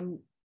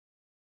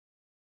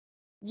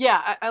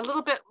 yeah, a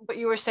little bit what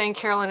you were saying,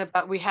 Carolyn,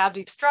 about we have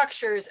these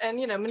structures, and,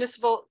 you know,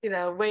 municipal, you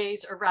know,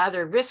 ways are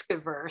rather risk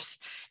averse.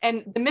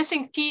 And the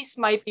missing piece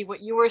might be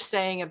what you were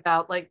saying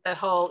about, like, that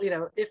whole, you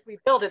know, if we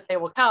build it, they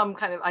will come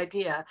kind of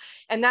idea.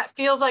 And that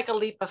feels like a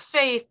leap of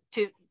faith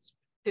to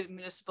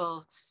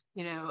municipal,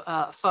 you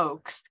know,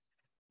 folks.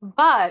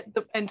 But,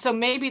 and so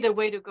maybe the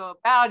way to go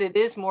about it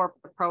is more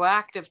a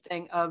proactive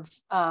thing of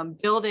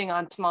building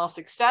on small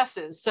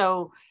successes.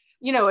 So,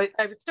 you know, it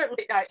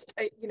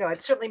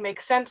certainly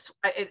makes sense.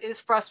 It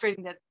is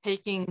frustrating that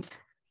taking,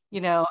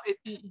 you know,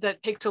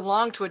 that takes so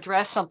long to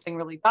address something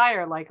really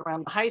dire, like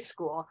around the high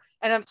school.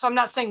 And so I'm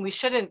not saying we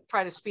shouldn't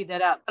try to speed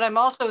that up, but I'm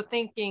also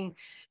thinking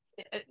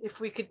if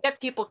we could get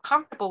people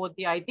comfortable with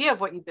the idea of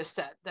what you just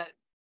said, that,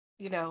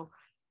 you know,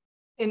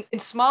 in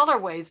smaller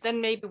ways, then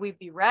maybe we'd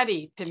be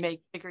ready to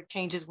make bigger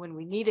changes when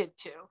we needed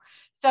to.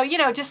 So, you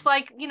know, just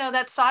like, you know,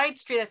 that side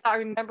street, I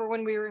remember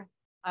when we were,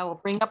 I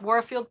will bring up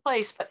Warfield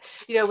Place, but,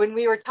 you know, when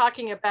we were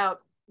talking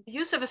about the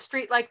use of a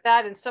street like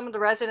that, and some of the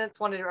residents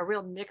wanted a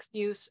real mixed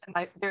use,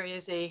 and there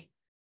is and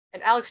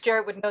Alex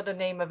Jarrett would know the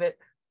name of it,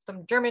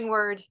 some German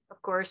word,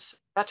 of course,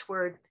 Dutch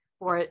word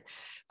for it.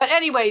 But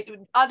anyway,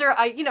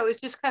 you know,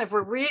 it's just kind of,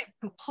 we're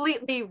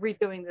completely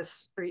redoing this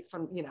street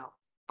from, you know,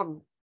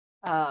 from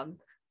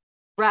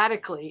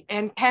radically.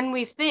 And can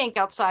we think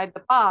outside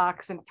the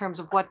box in terms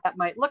of what that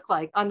might look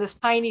like on this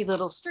tiny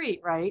little street,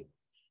 right?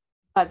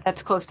 But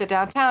that's close to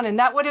downtown. And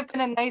that would have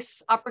been a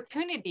nice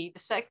opportunity to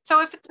say,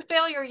 so if it's a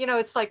failure, you know,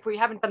 it's like we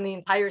haven't done the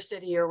entire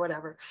city or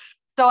whatever.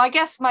 So I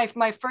guess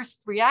my first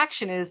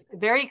reaction is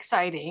very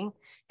exciting.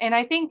 And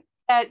I think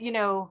that, you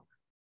know,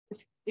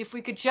 if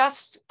we could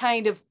just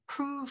kind of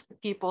prove to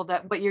people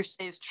that what you're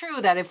saying is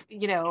true, that if,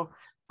 you know,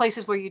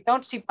 places where you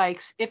don't see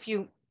bikes, if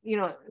you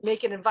know,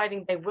 make it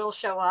inviting, they will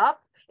show up.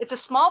 it's a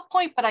small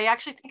point, but I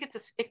actually think it's a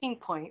sticking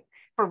point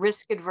for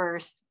risk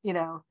adverse,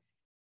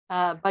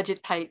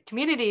 budget tight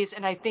communities.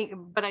 And I think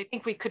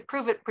we could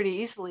prove it pretty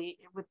easily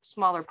with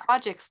smaller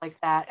projects like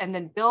that and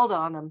then build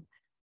on them.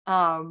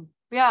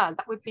 Yeah,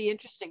 that would be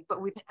interesting.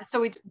 But we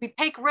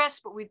take risks,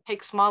 but we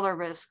take smaller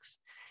risks,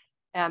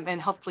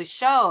 and hopefully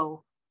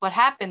show what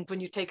happens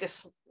when you take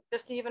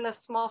just even a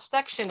small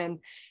section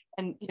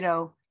and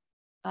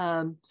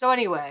so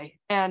anyway,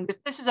 and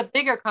this is a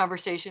bigger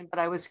conversation, but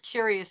I was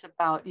curious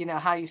about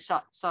how you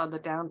saw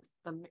the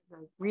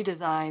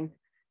redesign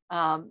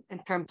in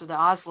terms of the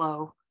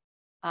Oslo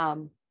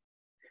kind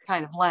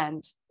of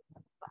lens.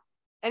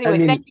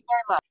 Anyway, thank you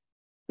very much.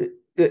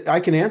 I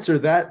can answer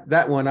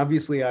that one.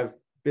 Obviously, I've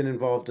been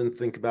involved and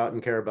think about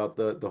and care about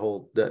the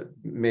whole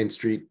Main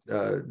Street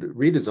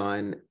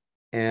redesign,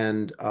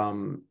 and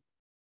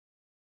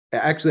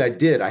actually,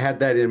 I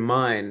had that in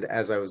mind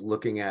as I was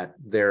looking at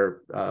their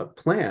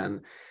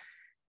plan,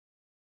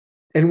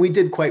 and we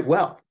did quite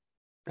well.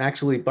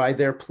 Actually, by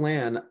their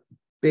plan,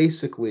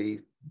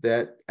 basically,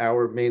 that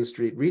our Main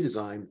Street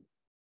redesign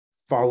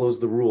follows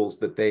the rules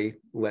that they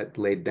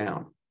laid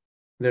down.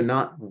 They're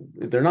not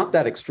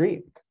that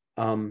extreme.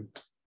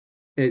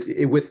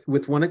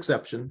 With one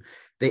exception,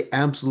 they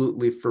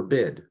absolutely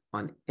forbid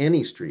on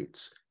any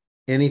streets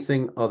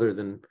anything other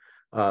than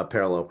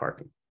parallel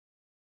parking.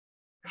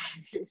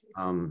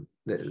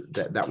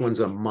 That one's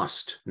a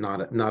must,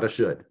 not a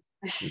should.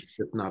 It's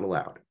just not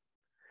allowed.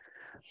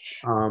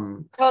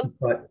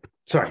 But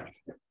sorry.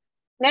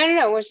 No.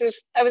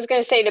 I was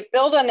going to say, to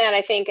build on that,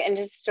 I think, and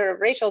just sort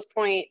of Rachel's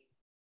point,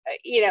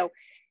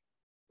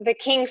 the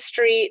King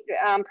Street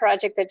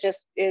project that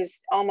just is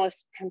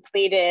almost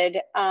completed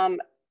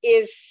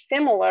is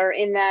similar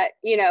in that,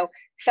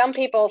 some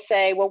people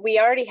say, well, we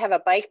already have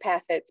a bike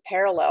path that's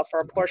parallel for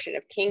a portion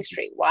of King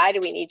Street. Why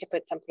do we need to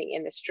put something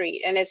in the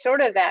street? And it's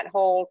sort of that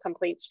whole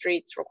complete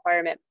streets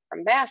requirement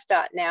from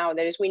VassDOT now,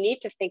 that is, we need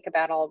to think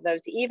about all of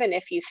those, even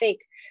if you think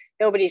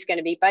nobody's going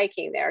to be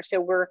biking there.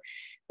 So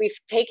we've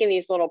taken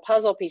these little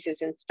puzzle pieces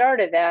and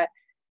started that.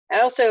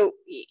 And also,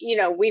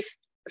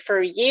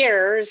 for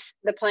years,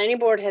 the planning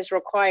board has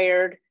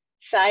required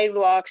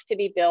sidewalks to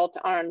be built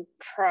on,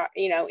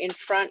 in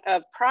front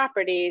of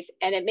properties,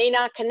 and it may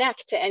not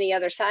connect to any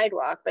other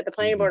sidewalk, but the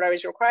planning board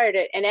always required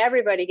it, and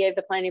everybody gave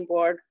the planning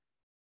board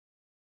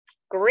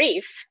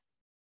grief,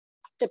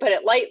 to put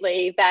it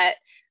lightly, that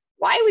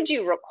why would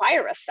you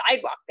require a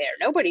sidewalk there?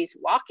 Nobody's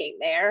walking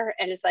there.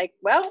 And it's like,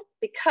 well,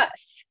 because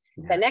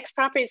the next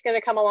property is going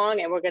to come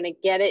along and we're going to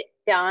get it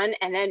done,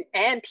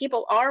 and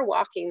people are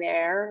walking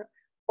there,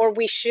 or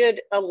we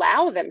should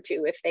allow them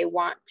to if they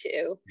want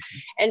to.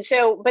 And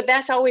so, but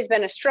that's always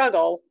been a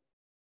struggle.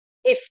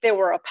 If there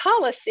were a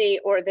policy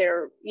or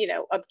there,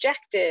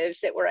 objectives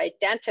that were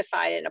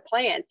identified in a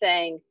plan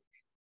saying,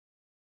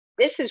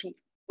 this is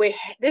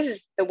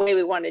the way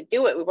we want to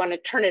do it, we want to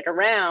turn it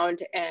around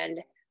and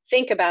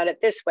think about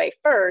it this way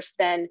first,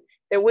 then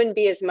there wouldn't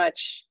be as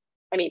much,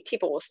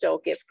 people will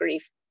still give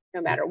grief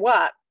no matter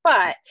what,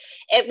 but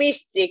at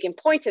least you can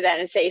point to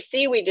that and say,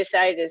 see, we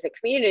decided as a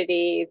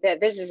community that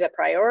this is a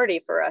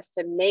priority for us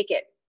to make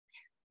it,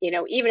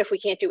 even if we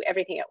can't do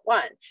everything at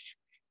once,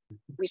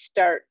 we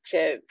start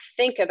to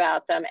think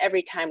about them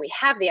every time we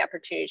have the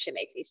opportunity to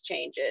make these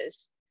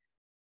changes.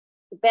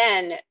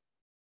 Then,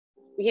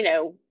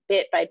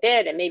 bit by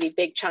bit and maybe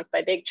big chunk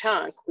by big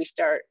chunk, we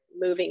start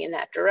moving in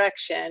that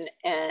direction,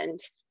 and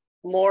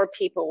more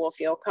people will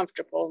feel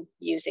comfortable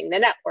using the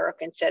network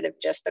instead of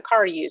just the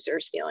car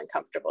users feeling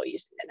comfortable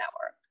using the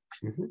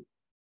network.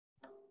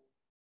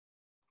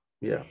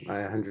 Yeah, I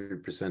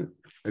 100%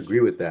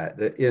 agree with that.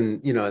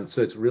 And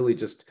so it's really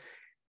just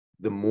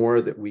the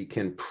more that we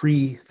can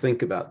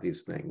think about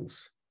these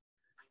things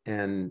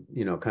and,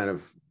 kind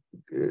of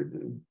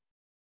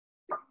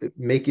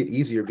make it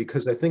easier,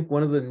 because I think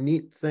one of the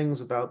neat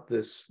things about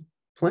this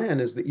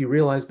plan is that you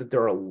realize that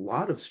there are a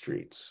lot of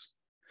streets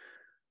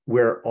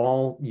where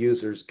all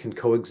users can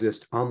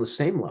coexist on the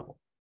same level,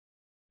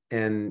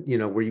 and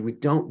where we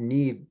don't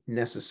need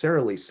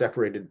necessarily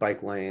separated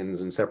bike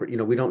lanes and separate,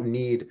 we don't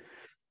need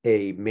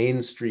a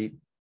Main Street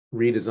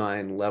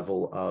redesign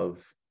level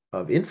of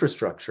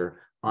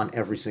infrastructure on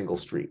every single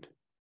street.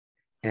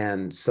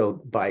 And so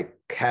by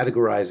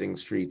categorizing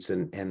streets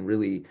and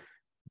really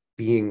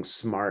being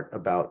smart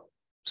about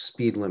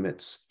speed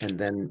limits, and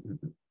then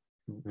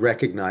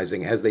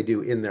recognizing, as they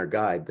do in their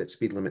guide, that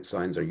speed limit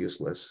signs are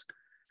useless,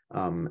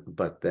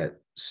 but that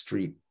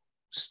street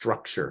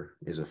structure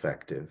is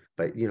effective.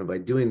 By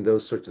doing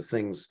those sorts of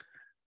things,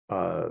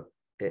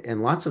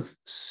 and lots of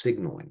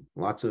signaling,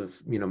 lots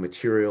of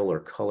material or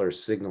color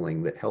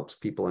signaling that helps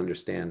people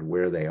understand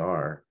where they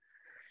are.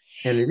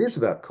 And it is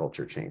about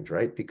culture change,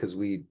 right? Because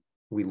we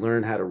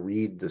learn how to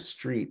read the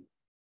street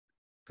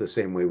the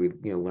same way we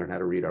learn how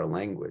to read our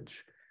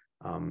language,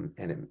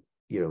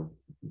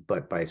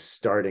 but by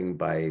starting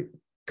by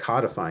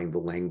codifying the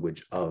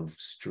language of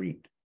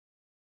street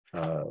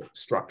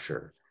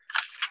structure,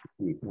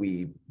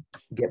 we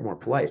get more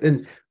polite,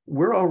 and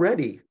we're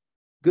already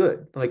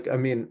good,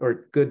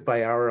 or good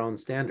by our own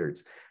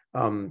standards.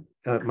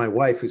 My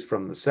wife, who's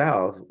from the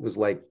South, was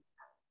like,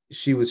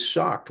 she was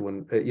shocked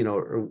when,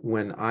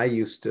 when I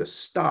used to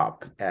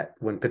stop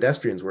when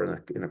pedestrians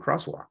were in a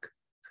crosswalk.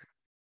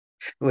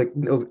 Like,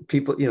 no,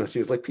 people, she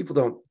was like, people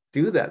don't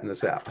do that in the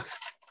South,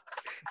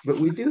 but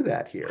we do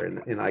that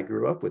here. And I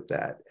grew up with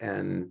that.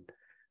 And,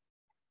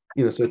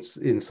 so it's,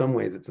 in some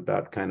ways, it's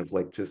about kind of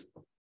like just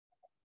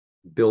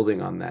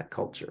building on that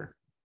culture.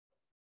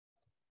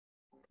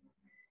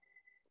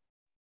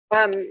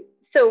 I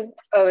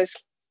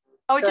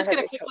was just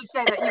going to quickly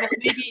say that,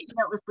 maybe,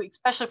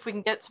 especially if we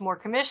can get some more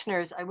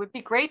commissioners, it would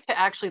be great to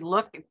actually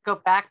go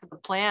back to the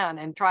plan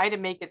and try to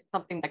make it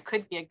something that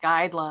could be a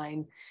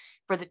guideline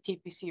for the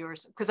TPC,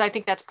 because I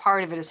think that's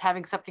part of it, is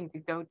having something to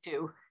go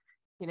to,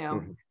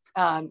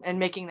 and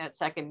making that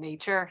second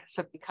nature,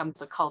 so it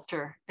becomes a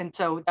culture. And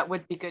so that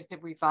would be good to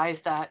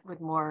revise that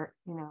with more,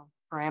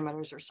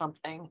 parameters or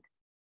something.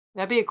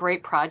 That'd be a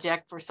great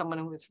project for someone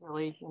who is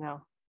really,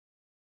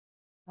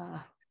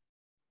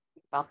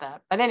 about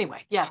that. But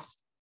anyway, yes.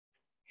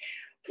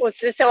 Well,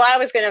 so I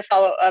was going to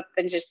follow up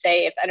and just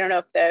say, I don't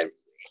know if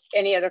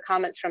any other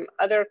comments from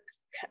other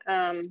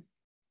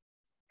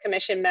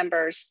commission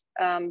members,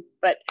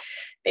 but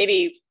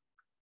maybe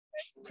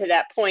to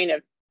that point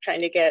of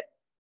trying to get,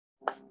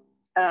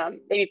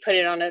 maybe put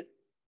it on a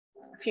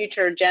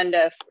future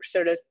agenda for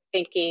sort of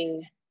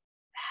thinking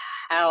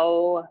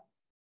how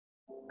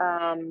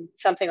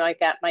something like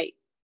that might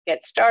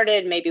get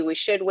started. Maybe we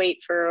should wait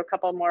for a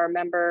couple more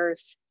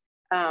members.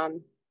 I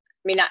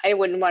mean, I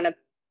wouldn't want to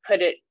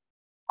put it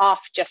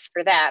off just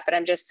for that, but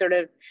I'm just sort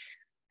of,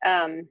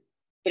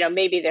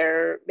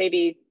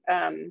 maybe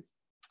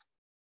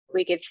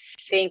we could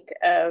think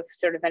of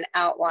sort of an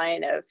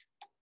outline of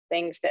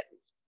things that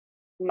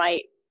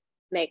might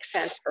make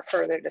sense for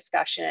further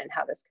discussion, and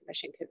how this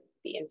commission could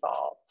be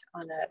involved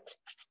on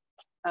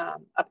a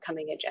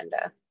upcoming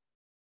agenda.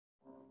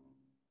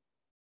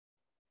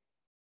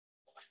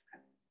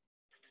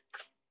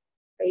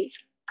 Great.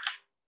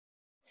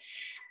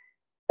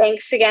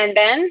 Thanks again,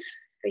 Ben.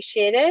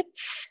 Appreciate it.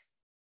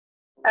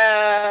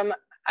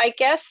 I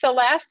guess the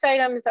last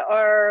items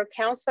are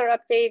counselor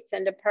updates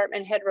and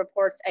department head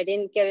reports. I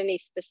didn't get any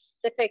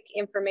specific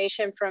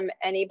information from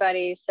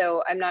anybody,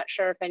 so I'm not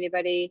sure if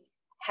anybody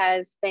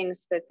has things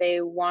that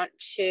they want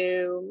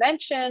to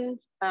mention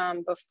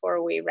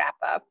before we wrap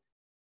up.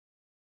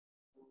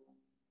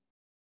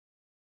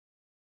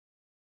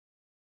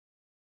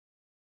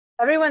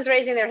 Everyone's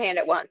raising their hand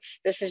at once.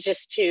 This is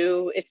just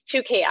it's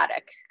too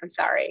chaotic. I'm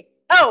sorry.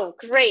 Oh,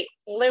 great.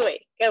 Louis,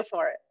 go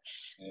for it.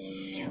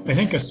 I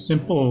think a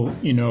simple,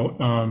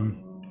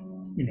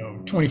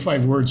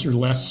 25 words or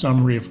less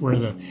summary of where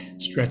the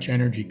stretch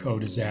energy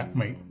code is at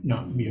might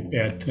not be a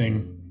bad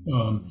thing.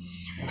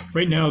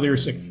 Right now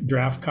there's a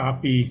draft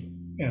copy,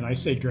 and I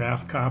say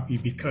draft copy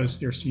because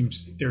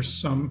there's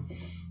some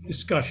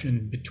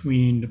discussion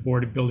between the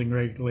Board of Building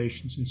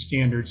Regulations and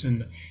Standards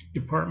and the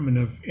Department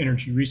of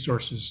Energy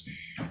Resources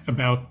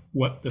about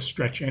what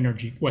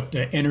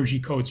the energy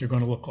codes are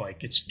going to look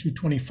like. It's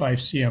 225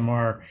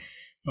 CMR,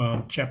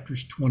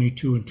 chapters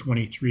 22 and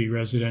 23,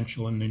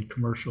 residential and then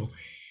commercial.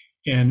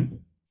 And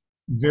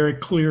very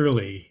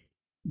clearly,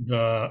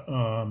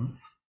 the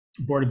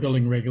Board of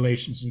Building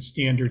Regulations and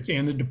Standards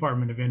and the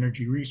Department of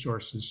Energy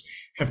Resources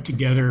have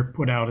together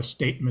put out a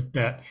statement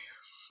that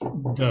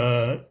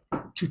the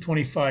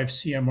 225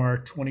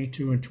 CMR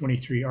 22 and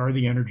 23 are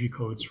the energy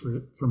codes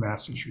for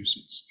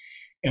Massachusetts.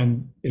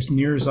 And as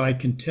near as I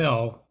can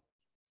tell,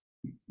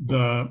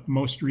 the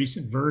most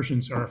recent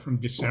versions are from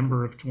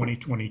December of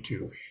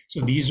 2022.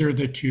 So these are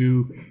the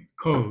two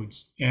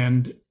codes.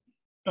 And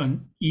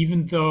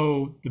even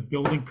though the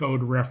building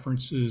code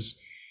references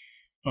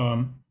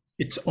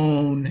its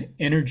own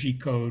energy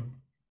code,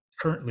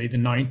 currently the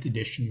 9th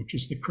edition, which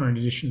is the current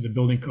edition of the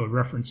building code,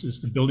 references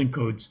the building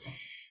code's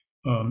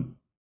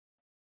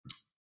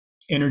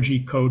energy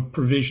code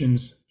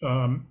provisions,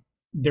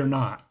 they're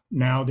not.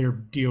 Now they're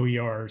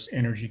DOER's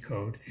energy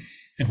code.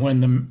 And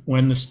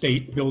when the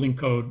state building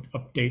code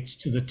updates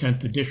to the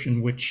 10th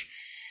edition, which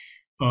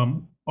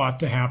ought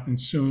to happen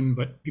soon,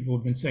 but people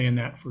have been saying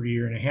that for a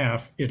year and a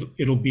half,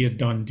 it'll be a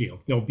done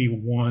deal. There'll be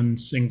one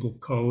single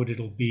code.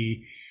 It'll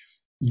be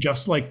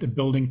just like the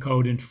building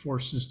code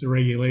enforces the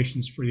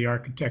regulations for the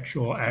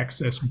Architectural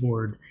Access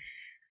Board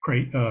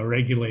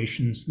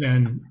regulations,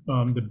 then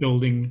the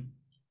building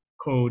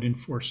code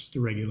enforces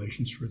the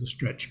regulations for the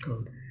stretch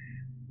code.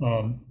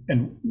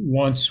 And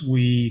once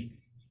the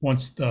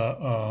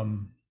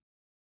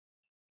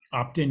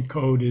opt-in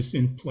code is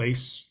in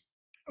place,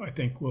 I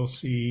think we'll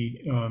see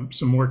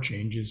some more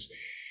changes.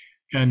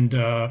 And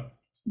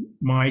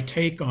my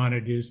take on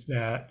it is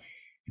that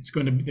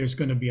there's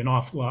going to be an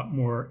awful lot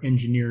more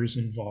engineers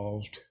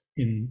involved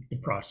in the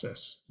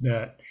process.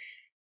 That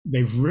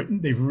they've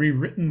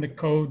rewritten the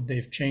code,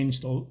 they've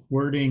changed the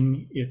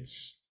wording.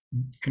 It's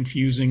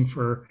confusing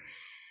for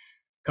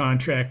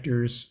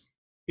contractors.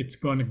 It's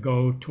going to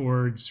go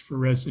towards, for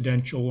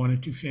residential 1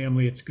 and 2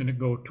 family, it's going to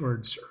go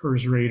towards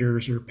HERS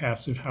raters or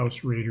passive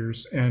house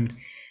raters, and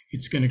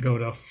it's going to go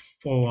to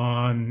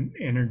full-on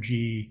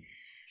energy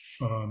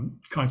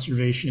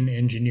conservation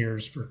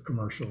engineers for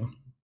commercial.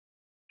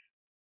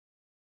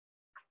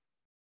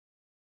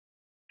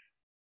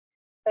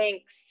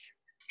 Thanks.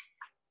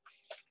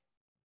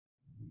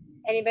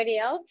 Anybody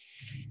else?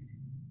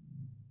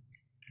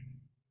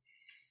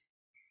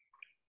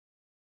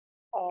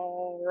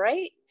 All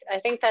right, I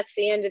think that's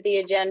the end of the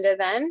agenda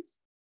then.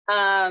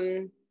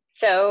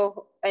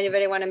 So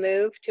anybody want to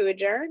move to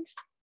adjourn?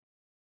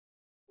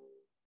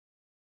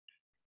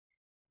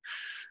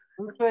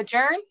 Move to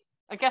adjourn?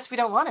 I guess we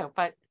don't want to,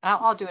 but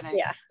I'll do it anyway.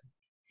 Yeah.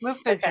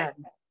 Move to Okay.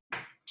 adjourn.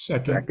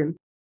 Second.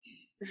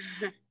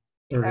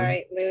 All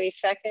right, Louis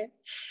second.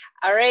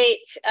 All right,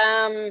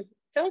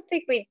 don't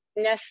think we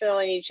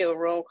necessarily need to do a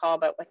roll call,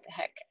 but what the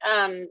heck.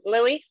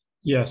 Louis?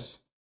 Yes.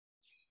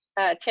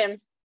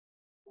 Tim?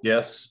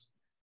 Yes.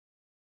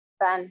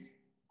 Ben?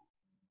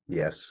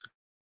 Yes.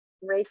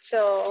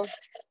 Rachel?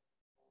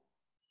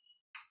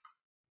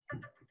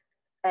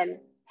 And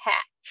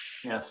Pat?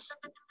 Yes.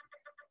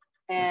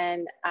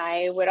 And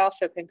I would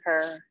also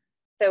concur.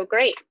 So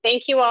great,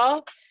 thank you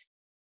all.